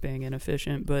workforce being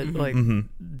inefficient. But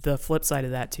the flip side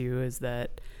of that too is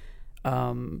that,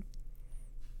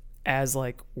 as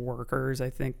like workers, I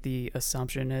think the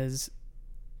assumption is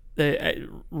that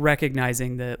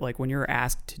recognizing that like when you're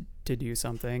asked to do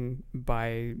something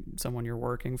by someone you're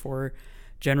working for,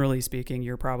 generally speaking,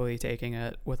 you're probably taking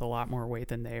it with a lot more weight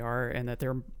than they are, and that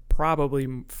they're probably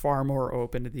far more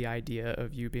open to the idea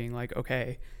of you being like,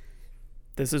 okay,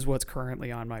 this is what's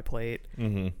currently on my plate.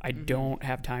 I don't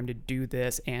have time to do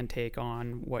this and take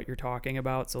on what you're talking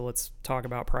about. So let's talk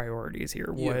about priorities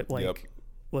here.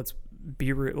 Let's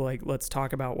be let's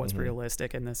talk about what's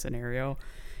realistic in this scenario.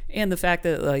 And the fact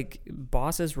that like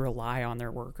bosses rely on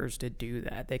their workers to do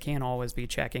that. They can't always be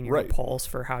checking your pulse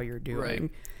for how you're doing.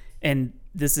 Right. And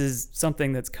this is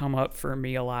something that's come up for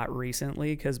me a lot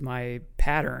recently, because my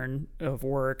pattern of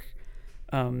work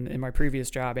in my previous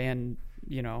job and,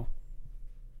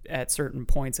 at certain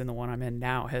points in the one I'm in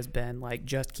now has been like,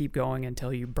 just keep going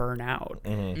until you burn out.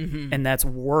 And that's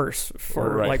worse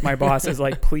for like my boss is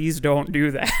like, please don't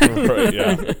do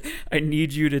that. I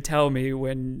need you to tell me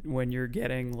when you're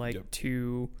getting like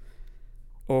too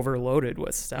overloaded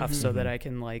with stuff so that I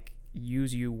can like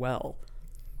use you well.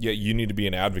 Yeah, you need to be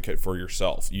an advocate for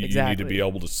yourself. You need to be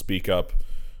able to speak up.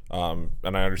 And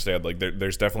I understand, like,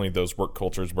 there's definitely those work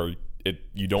cultures where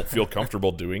you don't feel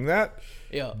comfortable doing that.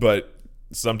 Yeah. But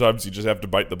sometimes you just have to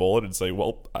bite the bullet and say,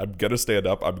 well, I'm going to stand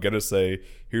up. I'm going to say,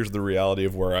 here's the reality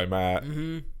of where I'm at.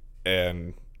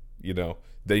 And,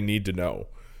 they need to know.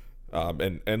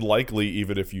 And likely,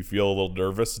 even if you feel a little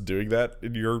nervous doing that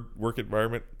in your work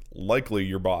environment, likely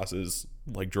your boss is,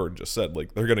 like Jordan just said,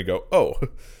 like, they're going to go, oh,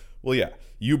 well, yeah,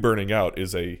 you burning out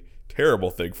is a terrible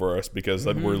thing for us, because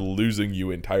then we're losing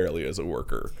you entirely as a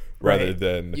worker, rather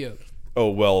than, oh,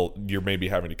 well, you're maybe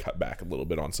having to cut back a little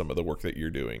bit on some of the work that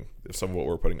you're doing, some of what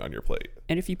we're putting on your plate.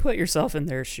 And if you put yourself in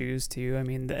their shoes too, I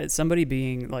mean, somebody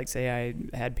being like, say I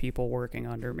had people working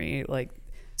under me, like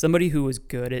somebody who was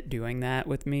good at doing that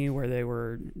with me, where they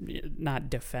were not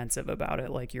defensive about it,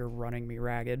 like you're running me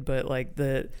ragged, but like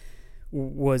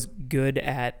was good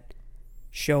at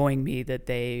showing me that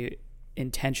they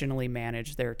intentionally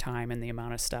manage their time and the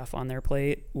amount of stuff on their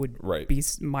plate would be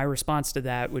my response to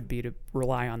that would be to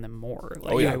rely on them more.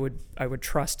 Like I would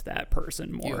trust that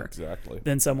person more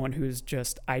than someone who's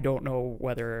just, I don't know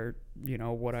whether,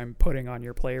 what I'm putting on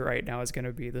your plate right now is going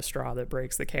to be the straw that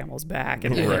breaks the camel's back,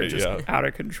 and they're just out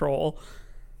of control.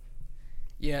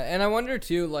 Yeah. And I wonder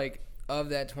too, like of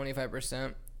that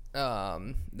 25%,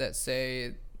 that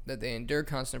say that they endure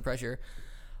constant pressure,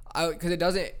 because it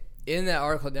doesn't, in that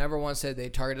article, it never once said they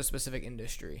target a specific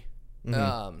industry.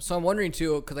 So I'm wondering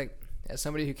too, because like as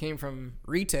somebody who came from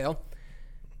retail,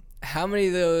 how many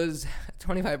of those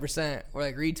 25% were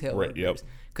like retail workers?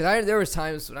 Because there was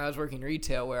times when I was working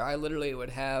retail where I literally would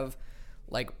have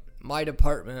like my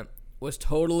department was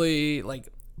totally like,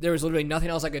 there was literally nothing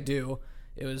else I could do.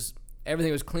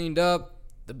 Everything was cleaned up.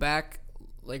 The back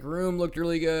like room looked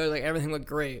really good. Like everything looked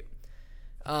great.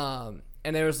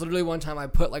 And there was literally one time I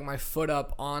put like my foot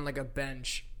up on like a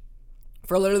bench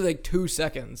for literally like 2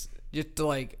 seconds just to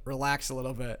like relax a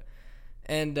little bit.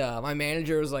 And my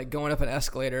manager was like going up an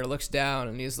escalator, looks down,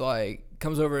 and he's like,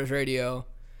 comes over his radio,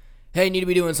 hey, you need to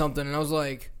be doing something. And I was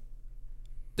like,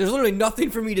 there's literally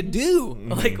nothing for me to do.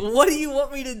 Like, what do you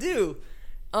want me to do?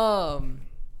 And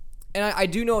I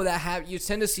do know that you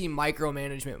tend to see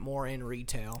micromanagement more in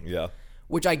retail. Yeah.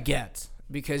 Which I get,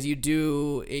 because you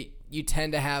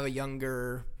tend to have a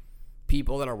younger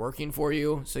people that are working for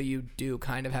you, so you do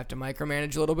kind of have to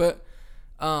micromanage a little bit.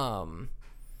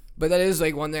 But that is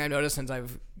like one thing I've noticed since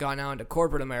I've gone out into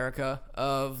corporate America,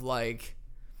 of like,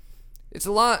 it's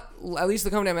a lot, at least the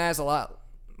company I'm at is a lot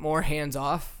more hands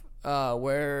off,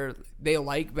 where they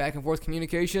like back and forth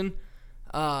communication,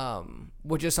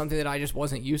 which is something that I just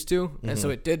wasn't used to. And so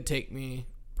it did take me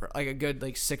like a good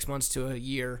like 6 months to a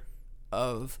year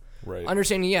of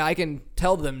understanding, I can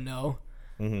tell them no,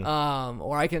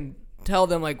 or I can tell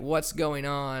them like what's going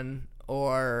on,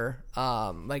 or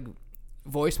like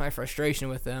voice my frustration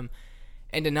with them,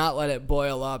 and to not let it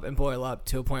boil up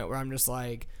to a point where I'm just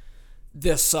like,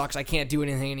 this sucks, I can't do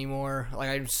anything anymore, like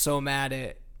I'm so mad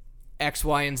at X,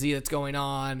 Y, and Z that's going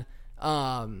on.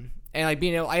 And like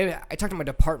being able, I talked to my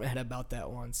department head about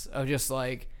that once, of just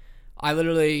like, I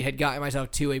literally had gotten myself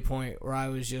to a point where I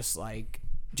was just like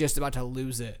just about to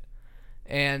lose it.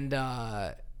 And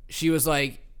she was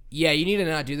like, yeah, you need to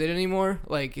not do that anymore.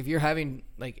 Like, if you're having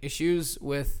like issues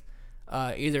with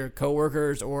either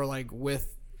coworkers or like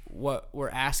with what we're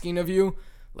asking of you,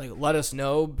 like, let us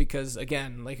know, because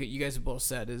again, like what you guys have both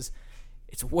said, is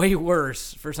it's way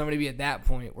worse for somebody to be at that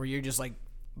point where you're just like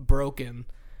broken,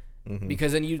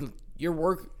 because then your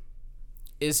work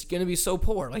is going to be so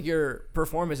poor, like your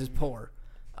performance is poor,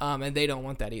 and they don't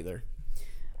want that either.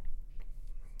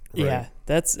 Right. Yeah,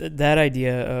 that's that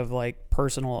idea of like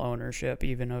personal ownership,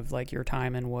 even of like your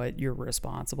time and what you're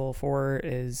responsible for,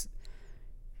 is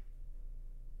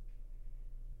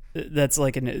that's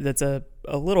like that's a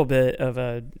little bit of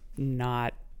a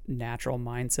not natural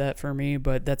mindset for me,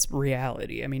 but that's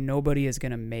reality. I mean, nobody is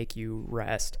going to make you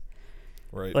rest,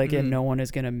 right? Like, and no one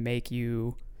is going to make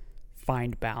you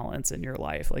find balance in your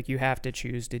life. Like, you have to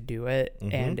choose to do it,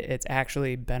 and it's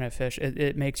actually beneficial.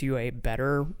 It makes you a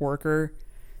better worker.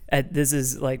 This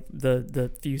is like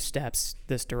the few steps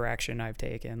this direction I've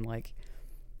taken. Like,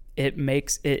 it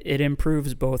makes it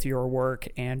improves both your work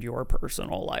and your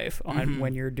personal life on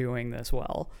when you're doing this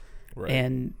well. Right.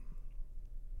 And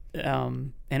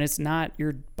it's not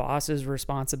your boss's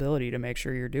responsibility to make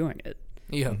sure you're doing it.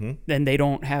 Yeah. Then they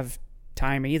don't have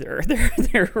time either.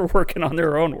 They're working on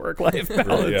their own work-life balance.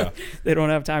 Right, yeah. They don't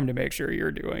have time to make sure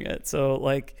you're doing it. So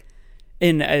like,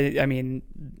 I mean,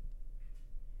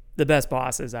 the best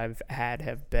bosses I've had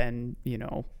have been, you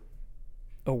know,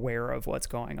 aware of what's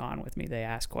going on with me. They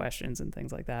ask questions and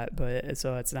things like that. But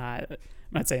so it's not, I'm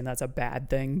not saying that's a bad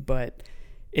thing, but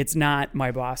it's not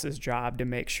my boss's job to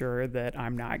make sure that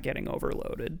I'm not getting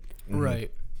overloaded.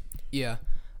 Right. Yeah.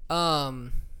 I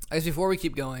guess before we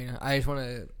keep going, I just want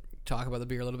to talk about the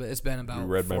beer a little bit. It's been about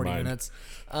 40 minutes.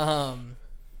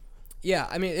 Yeah,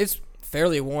 I mean, it's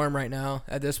fairly warm right now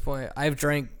at this point. I've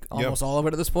drank almost all of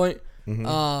it at this point.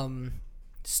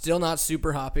 Still not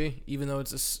super hoppy, even though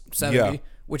it's a 70,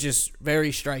 which is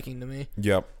very striking to me.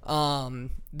 Yep.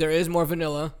 There is more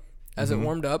vanilla as it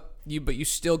warmed up, but you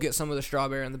still get some of the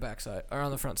strawberry on the back side or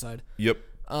on the front side. Yep.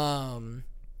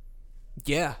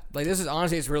 Yeah, like this is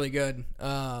honestly, it's really good.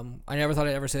 I never thought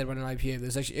I'd ever say that about an IPA. But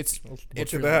it's actually it's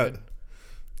really good.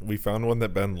 We found one that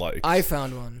Ben likes. I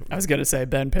found one. I was gonna say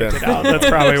Ben picked it out. That's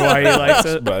probably why he likes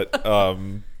it. But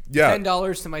yeah,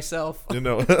 $10 to myself. You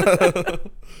know,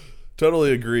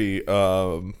 totally agree.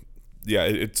 Yeah,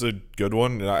 it's a good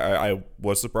one. And I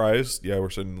was surprised. Yeah, we're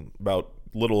sitting about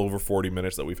a little over 40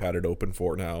 minutes that we've had it open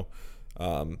for now.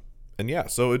 And yeah,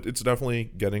 so it's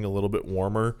definitely getting a little bit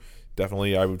warmer.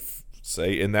 Definitely, I would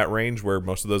say in that range where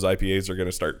most of those IPAs are going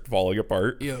to start falling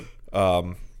apart. Yeah.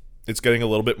 It's getting a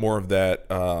little bit more of that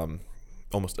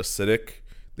almost acidic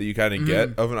that you kind of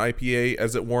get of an IPA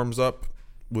as it warms up,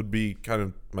 would be kind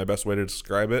of my best way to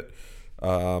describe it.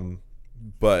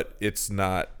 But it's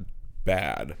not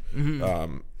bad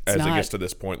as it gets to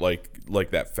this point,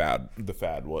 like that the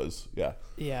fad was. Yeah.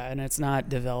 Yeah, and it's not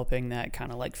developing that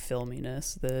kind of like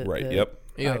filminess that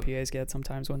IPAs get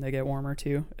sometimes when they get warmer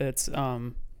too. It's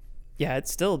yeah,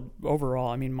 it's still overall,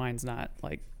 I mean, mine's not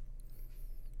like,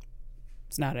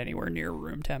 it's not anywhere near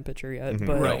room temperature yet,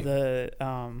 but the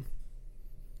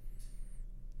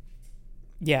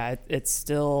yeah, it's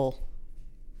still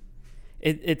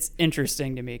it's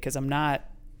interesting to me because I'm not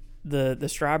the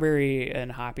strawberry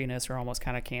and hoppiness are almost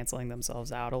kind of canceling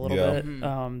themselves out a little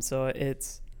bit. So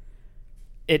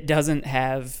it doesn't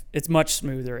have, it's much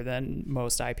smoother than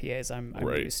most IPAs I'm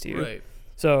used to. Right.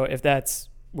 So if that's,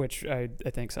 which I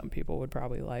think some people would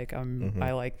probably like.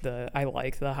 I like the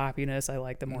hoppiness. I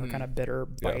like the more kind of bitter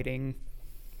biting.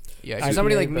 Yeah, so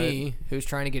somebody like me who's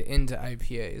trying to get into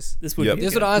IPAs, this would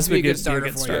honestly be a good starter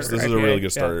for you. This is a really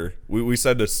good starter. Yeah. We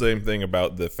said the same thing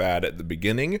about the fad at the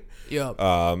beginning. Yep.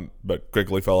 But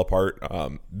quickly fell apart.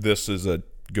 This is a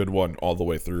good one all the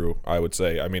way through, I would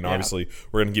say. I mean, obviously,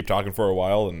 we're going to keep talking for a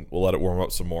while, and we'll let it warm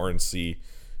up some more and see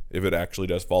if it actually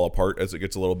does fall apart as it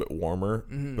gets a little bit warmer.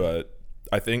 But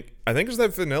I think it's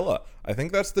that vanilla. I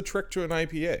think that's the trick to an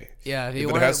IPA. Yeah, if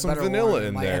it has some vanilla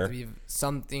in there,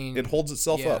 something it holds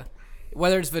itself up.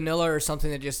 Whether it's vanilla or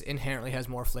something that just inherently has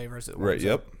more flavors,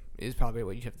 is probably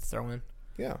what you have to throw in.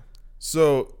 Yeah.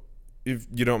 So, if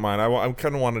you don't mind, I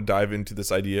kind of want to dive into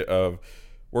this idea of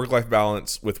work-life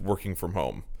balance with working from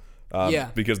home.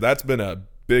 Because that's been a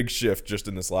big shift just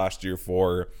in this last year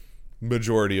for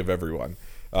majority of everyone.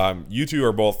 You two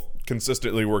are both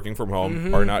consistently working from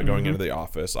home, are not going into the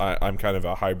office. I'm kind of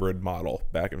a hybrid model,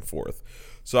 back and forth.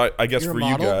 So I guess for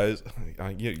you guys,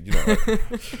 you know,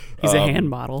 he's a hand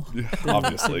model.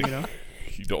 Obviously,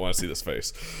 you don't want to see this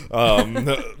face,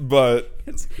 but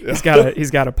he's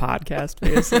got a podcast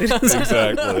face.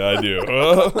 Exactly, I do.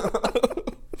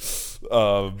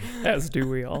 As do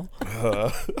we all.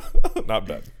 Not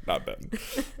Ben.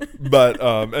 But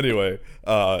anyway,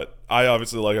 I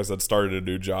obviously, like I said, started a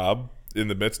new job in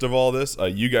the midst of all this.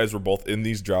 You guys were both in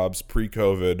these jobs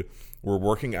pre-COVID. Were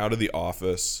working out of the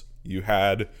office. You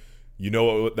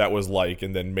know what that was like,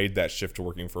 and then made that shift to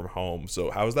working from home.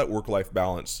 So how has that work-life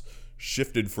balance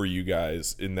shifted for you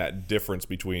guys in that difference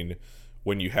between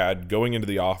when you had going into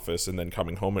the office and then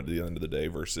coming home at the end of the day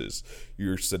versus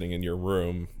you're sitting in your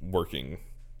room working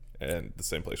and the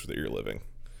same place that you're living?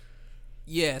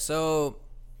 Yeah, so,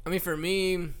 I mean, for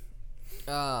me,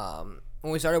 when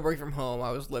we started working from home, I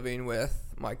was living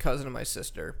with my cousin and my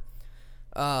sister.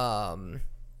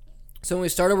 So when we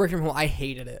started working from home, I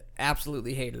hated it.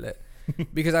 Absolutely hated it.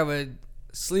 Because I would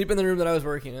sleep in the room that I was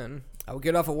working in. I would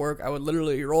get off of work. I would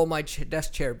literally roll my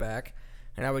desk chair back,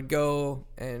 and I would go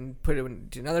and put it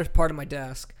into another part of my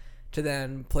desk to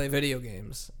then play video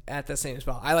games at the same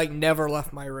spot. I, never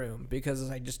left my room because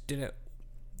I just didn't,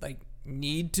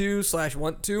 need to /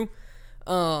 want to.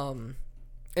 And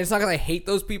it's not because I hate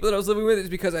those people that I was living with. It's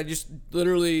because I just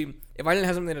literally, if I didn't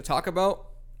have something to talk about,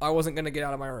 I wasn't going to get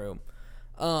out of my room.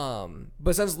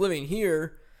 But since living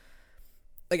here,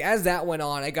 as that went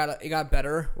on, it got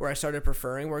better where I started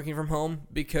preferring working from home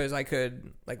because I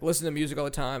could listen to music all the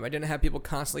time. I didn't have people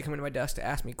constantly coming to my desk to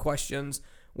ask me questions,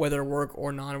 whether work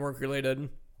or non-work related.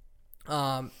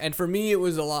 And for me, it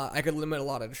was a lot. I could limit a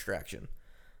lot of distraction.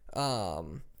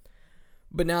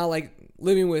 But now,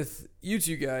 living with you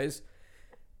two guys,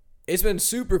 it's been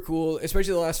super cool,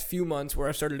 especially the last few months where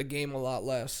I've started to game a lot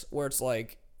less, where it's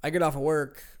I get off of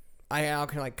work, I now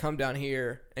can come down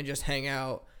here and just hang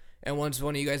out, and once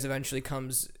one of you guys eventually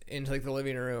comes into the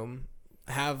living room,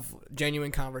 have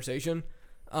genuine conversation.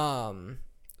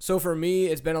 So for me,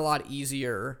 it's been a lot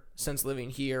easier since living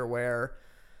here, where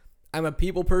I'm a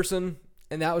people person,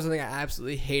 and that was the thing I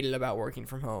absolutely hated about working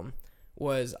from home,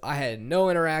 was I had no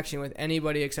interaction with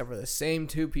anybody except for the same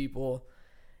two people,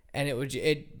 and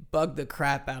it bugged the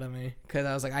crap out of me because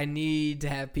I was I need to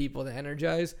have people to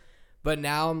energize. But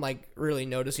now I'm really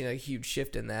noticing a huge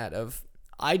shift in that of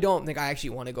I don't think I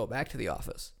actually want to go back to the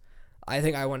office. I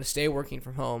think I want to stay working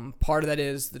from home. Part of that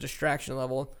is the distraction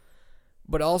level,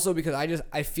 but also because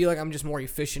I feel like I'm just more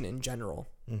efficient in general,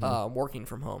 working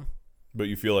from home. But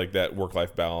you feel like that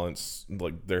work-life balance,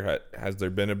 has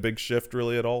there been a big shift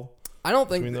really at all? I don't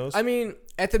think. I mean,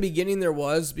 at the beginning there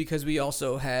was, because we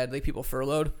also had people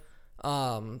furloughed.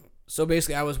 So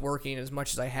basically, I was working as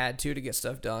much as I had to get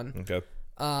stuff done. Okay.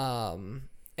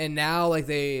 And now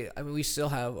we still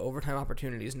have overtime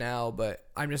opportunities now, but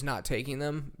I'm just not taking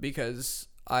them because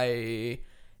I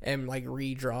am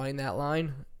redrawing that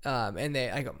line.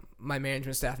 And my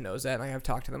management staff knows that, and I have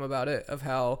talked to them about it, of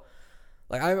how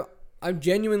I'm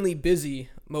genuinely busy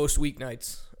most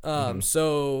weeknights.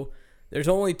 So there's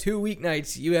only 2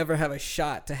 weeknights you ever have a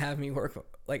shot to have me work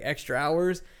extra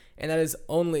hours, and that is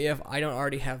only if I don't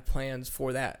already have plans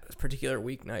for that particular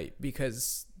weeknight,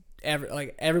 because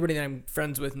everybody that I'm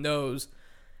friends with knows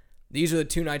these are the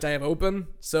 2 nights I have open.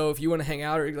 So if you want to hang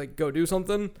out or go do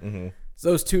something, it's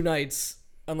those 2 nights,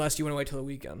 unless you want to wait till the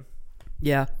weekend.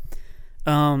 Yeah.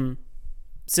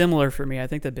 Similar for me. I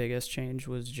think the biggest change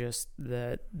was just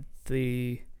that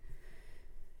the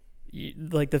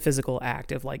physical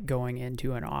act of going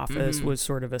into an office was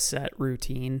sort of a set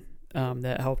routine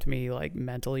that helped me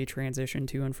mentally transition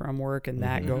to and from work, and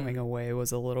that going away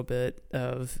was a little bit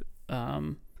of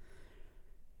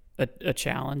a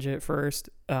challenge at first.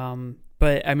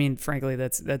 But I mean, frankly,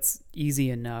 that's easy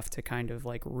enough to kind of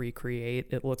recreate.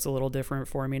 It looks a little different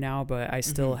for me now, but I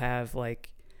still have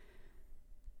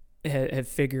have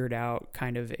figured out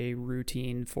kind of a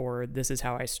routine for this is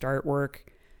how I start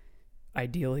work.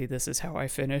 Ideally, this is how I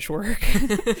finish work.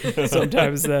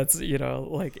 Sometimes that's,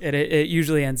 it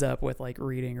usually ends up with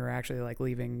reading or actually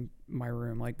leaving my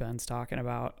room, like Ben's talking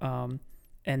about.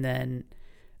 And then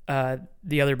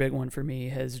the other big one for me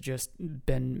has just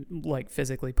been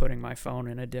physically putting my phone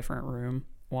in a different room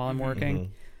while I'm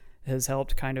working has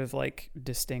helped kind of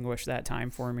distinguish that time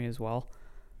for me as well.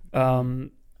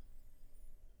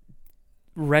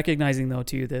 Recognizing though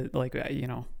too that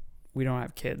we don't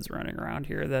have kids running around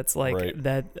here. That's right.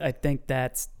 That I think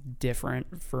that's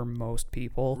different for most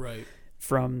people, right?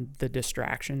 From the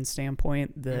distraction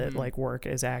standpoint, that work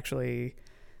is actually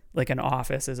an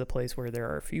office is a place where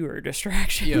there are fewer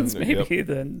distractions maybe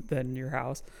than your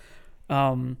house.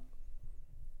 And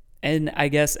I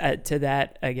guess to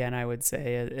that again, I would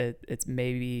say it's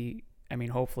maybe, I mean,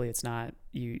 hopefully it's not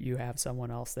you have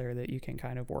someone else there that you can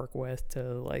kind of work with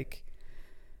to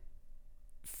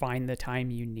find the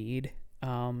time you need.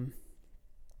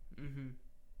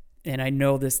 and I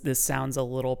know this sounds a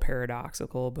little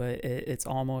paradoxical, but it's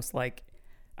almost like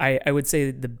I would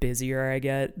say the busier I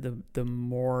get, the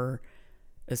more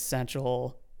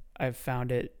essential I've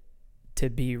found it to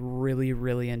be really,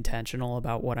 really intentional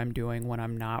about what I'm doing when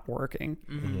I'm not working.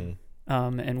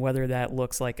 And whether that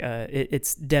looks like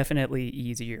it's definitely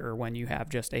easier when you have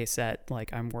just a set,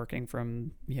 like I'm working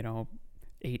from,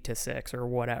 8 to 6 or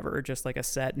whatever, just like a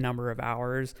set number of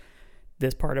hours.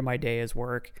 This part of my day is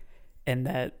work. And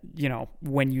that,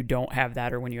 when you don't have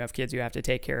that, or when you have kids you have to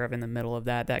take care of in the middle of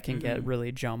that, that can get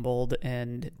really jumbled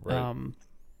and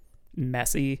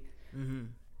messy.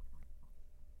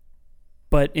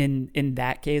 But in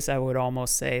that case, I would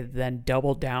almost say then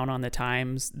double down on the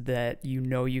times that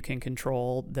you can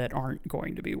control that aren't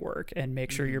going to be work, and make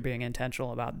sure you're being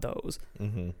intentional about those.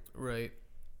 Right.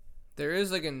 There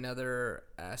is like another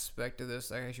aspect of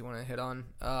this I actually want to hit on.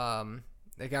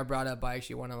 That got brought up by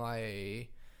actually one of my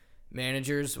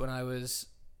managers when I was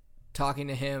talking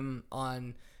to him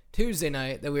on Tuesday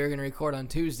night, that we were going to record on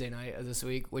Tuesday night of this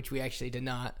week, which we actually did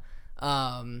not.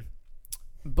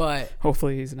 But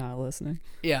hopefully he's not listening.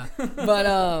 Yeah.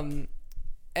 But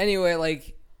anyway,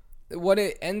 like what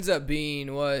it ends up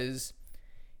being was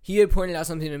he had pointed out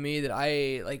something to me that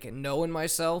I like know in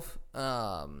myself,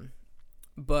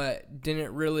 but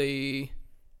didn't really,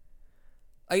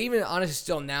 like, even honestly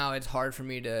still now it's hard for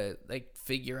me to like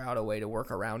figure out a way to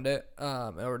work around it,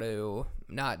 or to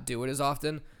not do it as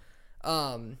often.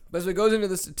 But so it goes into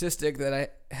the statistic that I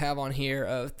have on here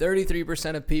of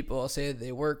 33% of people say that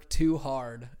they work too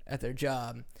hard at their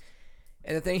job.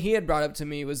 And the thing he had brought up to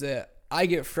me was that I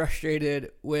get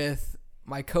frustrated with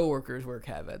my coworkers' work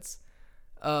habits.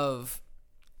 I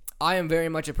am very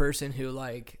much a person who,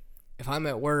 like, if I'm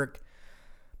at work,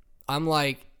 I'm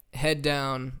like head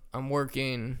down, I'm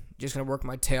working, just gonna work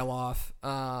my tail off,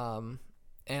 and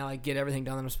I like get everything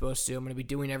done that I'm supposed to. I'm gonna be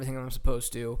doing everything that I'm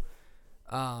supposed to.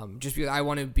 Just because I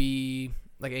want to be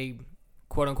like a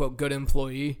quote unquote good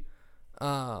employee.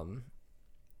 But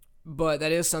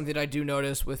that is something I do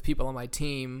notice with people on my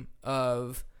team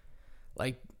of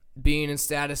like being in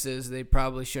statuses they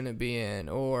probably shouldn't be in,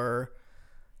 or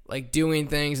like doing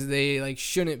things they like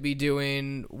shouldn't be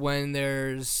doing when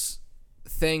there's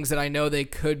things that I know they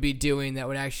could be doing that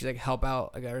would actually like help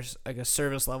out like a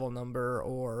service level number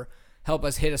or help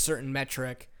us hit a certain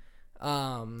metric.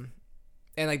 And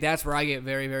like that's where I get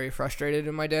very, very frustrated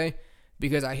in my day,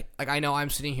 because I know I'm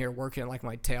sitting here working like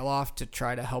my tail off to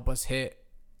try to help us hit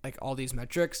like all these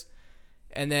metrics,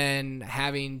 and then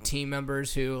having team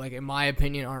members who like in my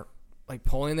opinion aren't like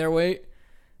pulling their weight.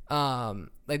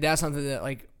 Like that's something that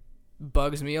like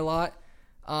bugs me a lot.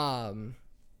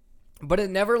 But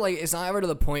it never like it's not ever to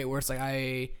the point where it's like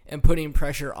I am putting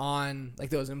pressure on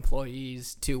like those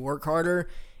employees to work harder.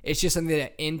 It's just something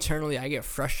that internally I get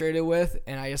frustrated with,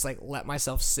 and I just like let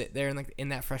myself sit there and like in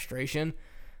that frustration.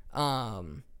 But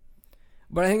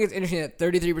I think it's interesting that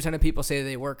 33% of people say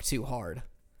they work too hard,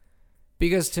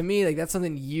 because to me like that's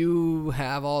something you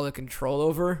have all the control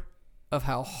over of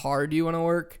how hard you want to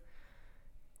work.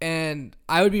 And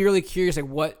I would be really curious like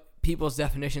what people's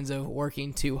definitions of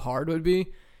working too hard would be.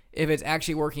 If it's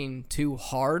actually working too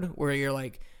hard where you're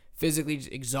like physically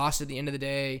exhausted at the end of the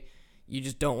day, you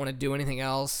just don't want to do anything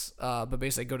else, but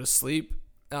basically go to sleep,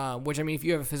 which I mean, if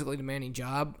you have a physically demanding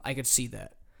job, I could see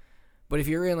that. But if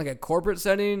you're in like a corporate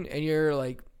setting and you're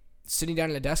like sitting down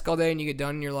at a desk all day and you get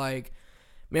done and you're like,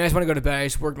 man, I just want to go to bed. I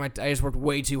just worked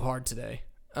way too hard today.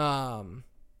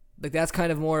 Like that's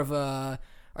kind of more of a,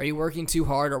 are you working too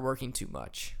hard or working too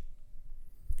much?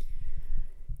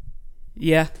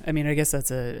 Yeah, I mean, I guess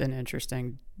that's an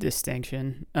interesting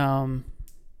distinction.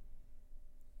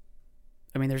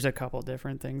 I mean, there's a couple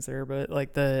different things there, but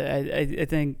like I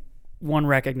think one,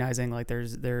 recognizing like there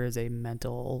is a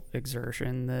mental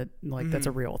exertion that like that's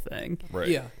a real thing. Right.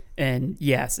 Yeah. And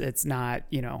yes, it's not,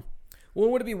 Well,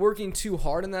 would it be working too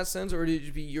hard in that sense, or would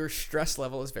it be your stress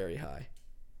level is very high?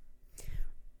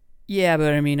 Yeah,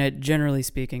 but I mean, generally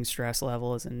speaking, stress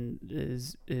level is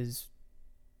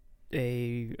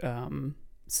a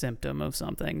symptom of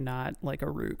something, not like a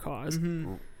root cause.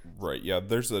 Mm-hmm. Right. Yeah.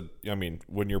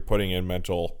 When you're putting in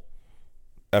mental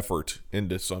effort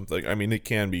into something, I mean, it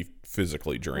can be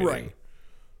physically draining. Right.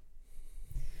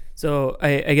 So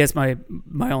I guess my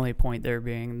only point there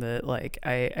being that like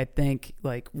I think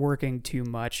like working too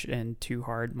much and too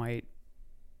hard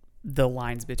the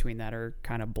lines between that are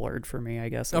kind of blurred for me, I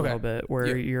guess, a little bit,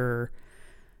 where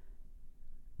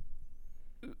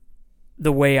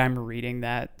the way I'm reading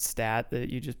that stat that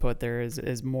you just put there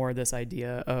is more this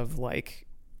idea of like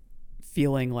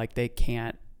feeling like they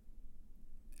can't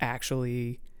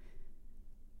actually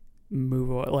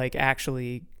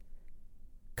actually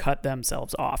cut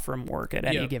themselves off from work at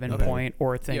any Yep. given Okay. point,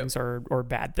 or things or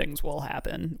bad things will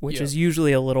happen, which is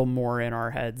usually a little more in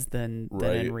our heads than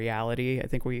Right. in reality. I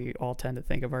think we all tend to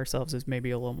think of ourselves as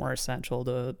maybe a little more essential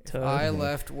to I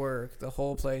left work, the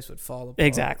whole place would fall apart.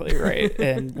 exactly right,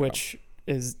 and which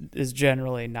is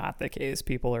generally not the case.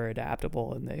 People are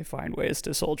adaptable and they find ways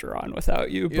to soldier on without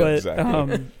you. Yeah, But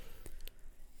exactly.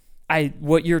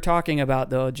 what you're talking about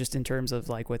though, just in terms of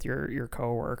like with your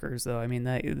coworkers though, I mean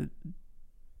that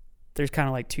there's kind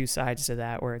of like two sides to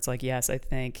that, where it's like, yes, I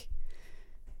think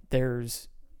there's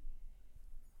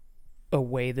a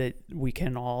way that we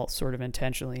can all sort of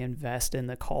intentionally invest in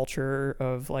the culture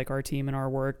of like our team and our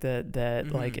work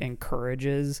that like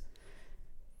encourages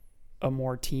a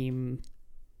more team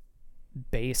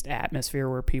based atmosphere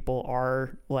where people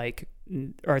are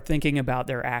thinking about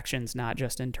their actions, not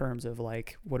just in terms of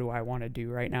like, what do I want to do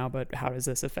right now, but how is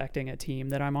this affecting a team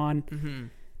that I'm on? Mm-hmm.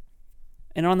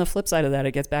 And on the flip side of that,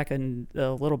 it gets back in a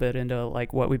little bit into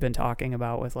like what we've been talking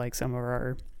about with like some of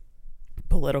our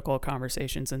political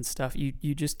conversations and stuff.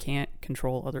 You just can't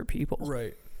control other people.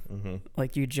 Right.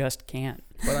 Like you just can't.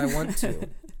 But I want to.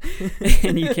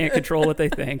 And you can't control what they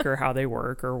think or how they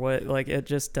work or what, like it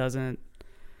just doesn't.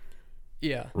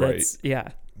 Yeah. Right. Yeah.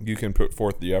 You can put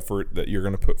forth the effort that you're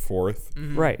going to put forth,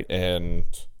 Right. and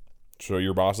show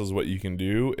your bosses what you can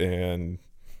do. And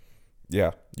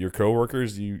yeah, your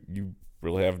coworkers, you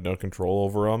really have no control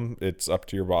over them. It's up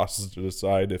to your bosses to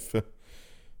decide if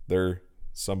they're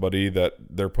somebody that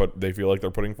they feel like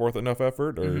they're putting forth enough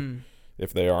effort, or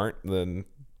if they aren't, then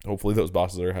hopefully those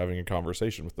bosses are having a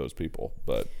conversation with those people.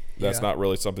 But that's not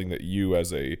really something that you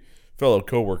as a fellow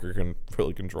coworker can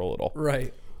really control at all.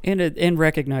 Right. And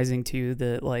recognizing too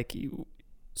that like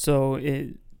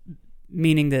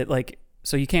meaning that like,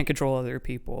 so you can't control other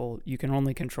people, you can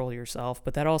only control yourself,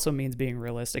 but that also means being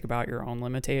realistic about your own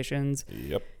limitations.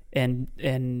 Yep. And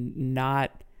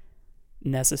not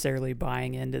necessarily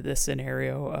buying into this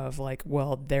scenario of like,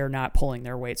 well, they're not pulling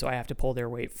their weight, so I have to pull their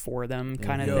weight for them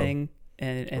kind of thing.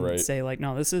 And Right. say like,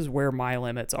 no, this is where my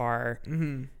limits are.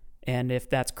 And if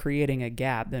that's creating a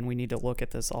gap, then we need to look at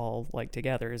this all like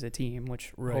together as a team,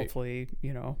 which hopefully,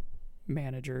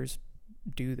 managers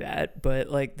do that. But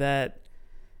like that,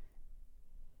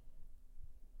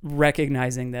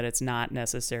 recognizing that it's not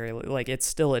necessarily like, it's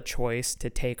still a choice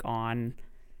to take on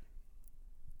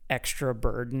extra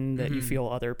burden that you feel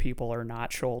other people are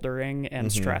not shouldering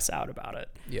and stress out about it.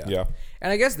 Yeah.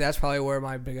 And I guess that's probably where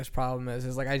my biggest problem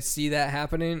is like I see that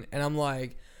happening and I'm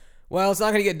like, well, it's not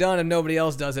going to get done if nobody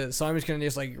else does it. So I'm just going to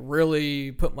just like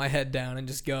really put my head down and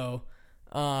just go.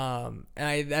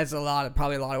 That's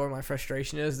probably a lot of where my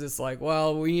frustration is. It's like,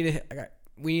 well, we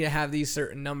need to have these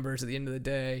certain numbers at the end of the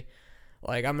day.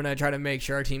 Like I'm going to try to make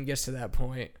sure our team gets to that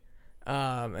point.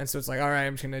 And so it's like, all right,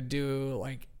 I'm just going to do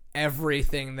like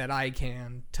everything that I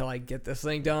can to like get this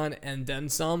thing done and then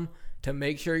some to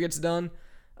make sure it gets done.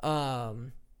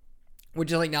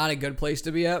 Which is like not a good place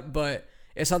to be at, but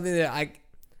it's something that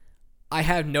I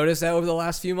have noticed that over the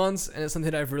last few months, and it's something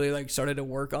that I've really like started to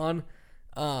work on,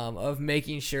 of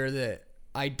making sure that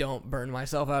I don't burn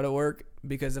myself out at work,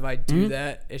 because if I do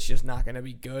that, it's just not going to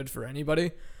be good for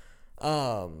anybody.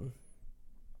 But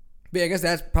yeah, I guess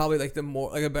that's probably like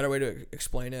a better way to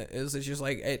explain it is it's just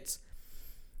like, it's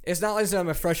not like that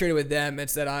I'm frustrated with them.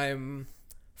 It's that I'm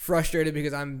frustrated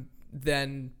because I'm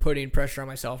then putting pressure on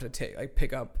myself to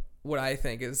pick up what I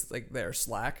think is like their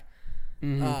slack.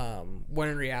 When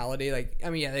in reality, like, I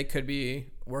mean, yeah, they could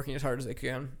be working as hard as they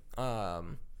can.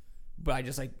 But I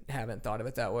just like haven't thought of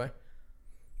it that way.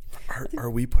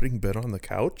 Are we putting Ben on the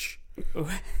couch?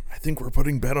 I think we're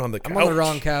putting Ben on the couch. I'm on the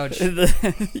wrong couch.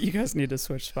 You guys need to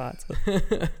switch spots.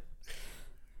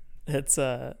 It's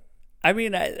I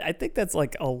mean, I think that's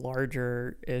like a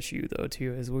larger issue though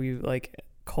too, is we like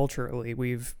culturally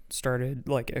we've started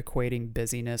like equating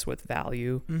busyness with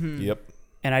value. Yep.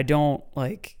 And I don't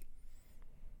like.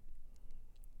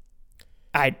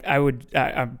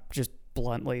 I'm just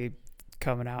bluntly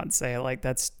coming out and say like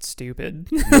that's stupid.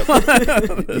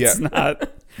 It's not.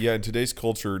 Yeah, in today's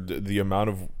culture, the amount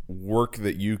of work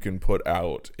that you can put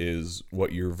out is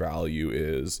what your value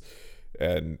is,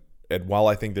 and while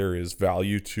I think there is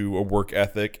value to a work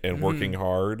ethic and working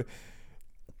hard,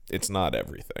 it's not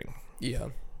everything. Yeah.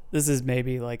 This is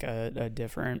maybe like a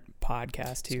different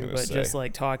podcast too, but just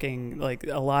like talking like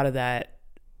a lot of that.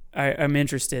 I'm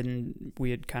interested in,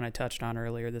 we had kind of touched on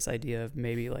earlier, this idea of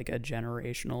maybe like a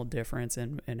generational difference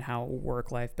in how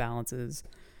work-life balance is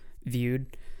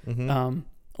viewed.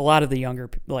 A lot of the younger,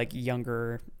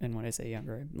 and when I say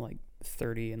younger, like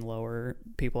 30 and lower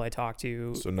people I talk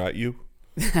to. So not you?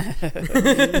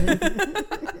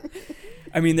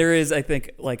 I mean, there is, I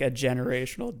think, like a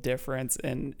generational difference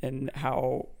in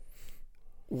how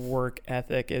work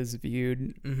ethic is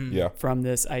viewed Yeah. from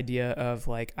this idea of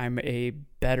like, I'm a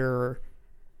better,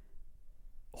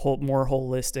 more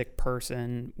holistic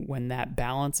person when that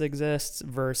balance exists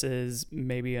versus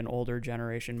maybe an older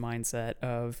generation mindset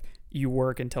of you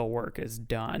work until work is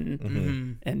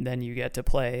done and then you get to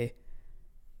play.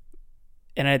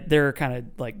 And there are kind of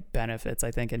like benefits,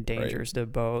 I think, and dangers to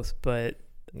both, but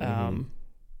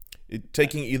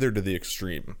Taking either to the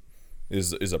extreme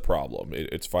is a problem.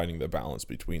 It's finding the balance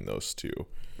between those two.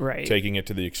 right. Taking it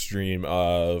to the extreme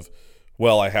of,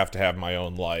 well, I have to have my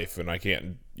own life and I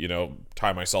can't,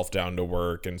 tie myself down to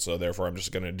work, and so therefore I'm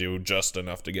just going to do just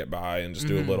enough to get by and just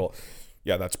do a little.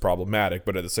 Yeah, that's problematic.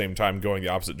 But at the same time, going the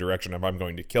opposite direction, if I'm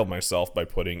going to kill myself by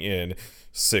putting in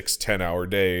 6 10-hour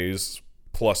days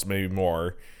plus maybe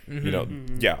more,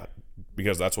 yeah,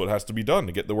 because that's what has to be done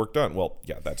to get the work done. Well,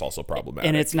 yeah, that's also problematic.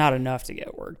 And it's not enough to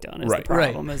get work done. Is Right. The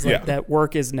problem is like that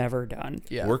work is never done.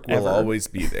 Yeah. Work will Ever. always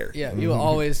be there. Yeah, you will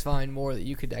always find more that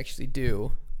you could actually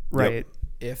do Right.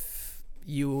 if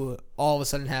you all of a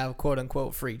sudden have quote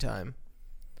unquote free time,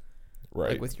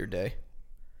 Right. like with your day.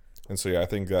 And so, yeah, I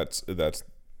think that's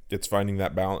it's finding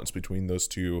that balance between those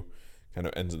two kind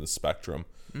of ends of the spectrum.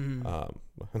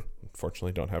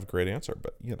 Unfortunately, don't have a great answer,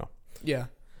 but Yeah,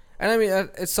 and I mean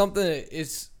it's something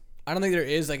that I don't think there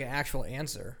is like an actual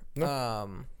answer.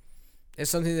 No.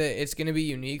 It's something that it's going to be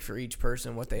unique for each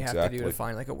person what they have to do to Exactly.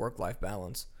 find like a work-life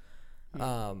balance.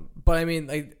 But I mean,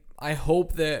 like, I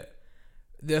hope that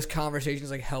this conversation is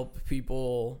like help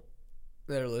people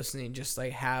that are listening just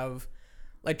like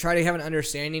try to have an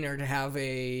understanding or to have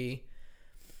a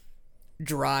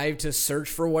drive to search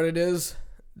for what it is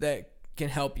that can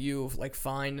help you like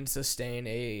find and sustain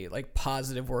a like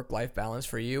positive work-life balance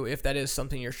for you if that is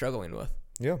something you're struggling with.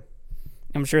 yeah.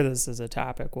 I'm sure this is a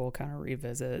topic we'll kind of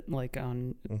revisit, like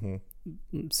on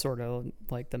sort of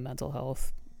like the mental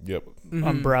health Yep.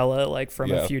 umbrella, like from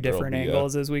Yeah, a few there'll different be,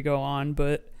 angles as we go on.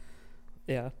 But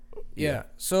Yeah.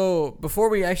 So before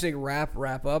we actually wrap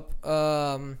up,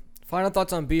 final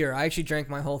thoughts on beer. I actually drank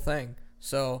my whole thing,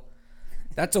 so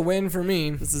that's a win for me.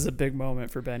 this is a big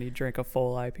moment for Ben. He drank a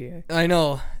full IPA. I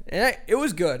know, and it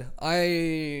was good.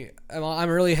 I'm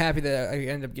really happy that I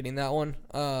ended up getting that one.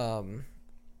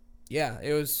 Yeah,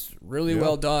 it was really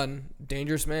well done.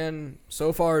 Dangerous Man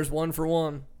so far is 1 for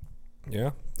 1.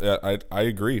 Yeah. I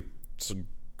agree. It's a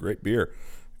great beer.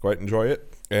 Quite enjoy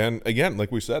it. And again,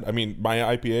 like we said, I mean, my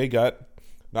IPA got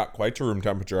not quite to room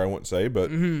temperature, I wouldn't say, but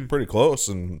pretty close.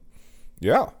 And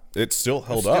yeah, it still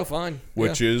held Still up, fine,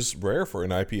 which is rare for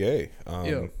an IPA.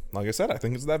 Yeah. Like I said, I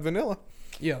think it's that vanilla.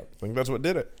 Yeah. I think that's what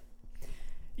did it.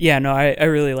 Yeah, no, I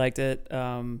really liked it.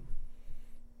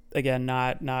 Again,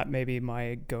 not maybe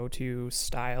my go-to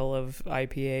style of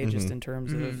IPA, just in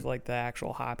terms of like the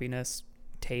actual hoppiness,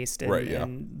 taste, and, Right, yeah.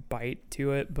 and bite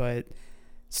to it, but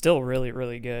still really,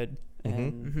 really good.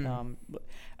 And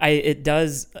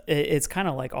it's kind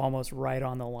of like almost right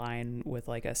on the line with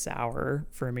like a sour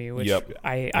for me, which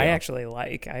I actually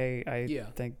like.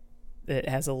 I think it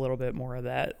has a little bit more of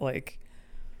that like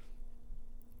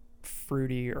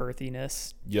fruity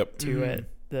earthiness to it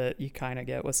that you kind of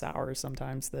get with sours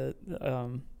sometimes. That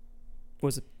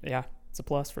it's a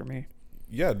plus for me.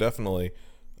 Yeah, definitely.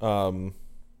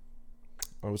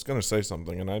 I was going to say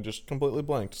something and I just completely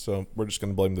blanked, so we're just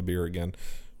going to blame the beer again.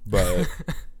 But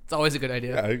It's always a good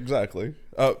idea. yeah, exactly.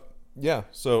 Yeah,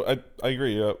 so I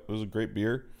agree. It was a great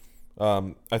beer.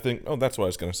 I think, that's what I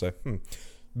was going to say.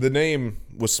 The name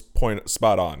was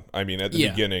spot on. I mean, at the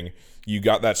beginning, you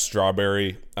got that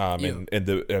strawberry, and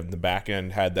the back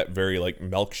end had that very like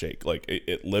milkshake. Like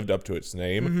it lived up to its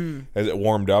name as it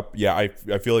warmed up. Yeah, I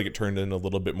feel like it turned in a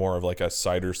little bit more of like a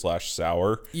cider /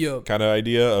 sour kind of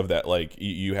idea of that. Like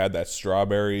you had that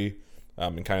strawberry,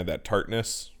 and kind of that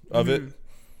tartness of it.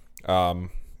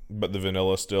 But the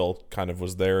vanilla still kind of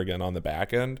was there again on the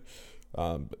back end.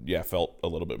 But yeah, felt a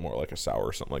little bit more like a sour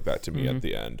or something like that to me at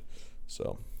the end.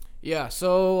 So yeah,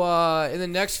 so in the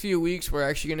next few weeks, we're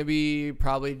actually going to be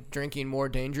probably drinking more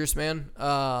Dangerous Man.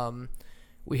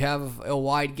 We have a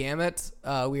wide gamut.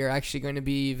 We are actually going to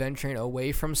be venturing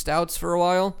away from stouts for a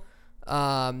while.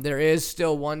 There is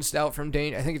still one stout from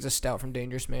I think it's a stout from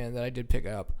Dangerous Man that I did pick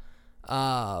up.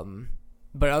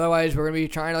 But otherwise, we're going to be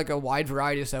trying like a wide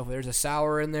variety of stuff. There's a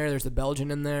sour in there. There's a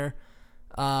Belgian in there.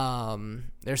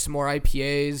 There's some more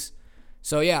IPAs.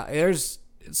 So yeah, it's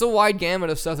a wide gamut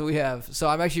of stuff that we have. So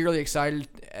I'm actually really excited,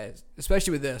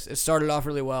 especially with this. It started off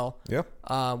really well. Yeah.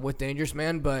 With Dangerous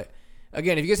Man, but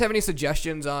again, if you guys have any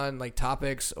suggestions on like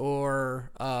topics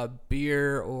or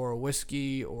beer or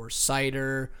whiskey or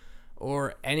cider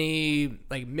or any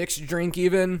like mixed drink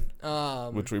even.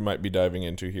 Which we might be diving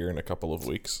into here in a couple of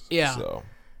weeks. Yeah. So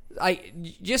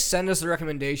just send us a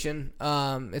recommendation.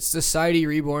 It's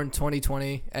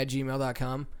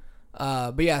societyreborn2020@gmail.com.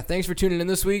 But yeah, thanks for tuning in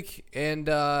this week, and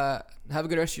have a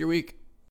good rest of your week.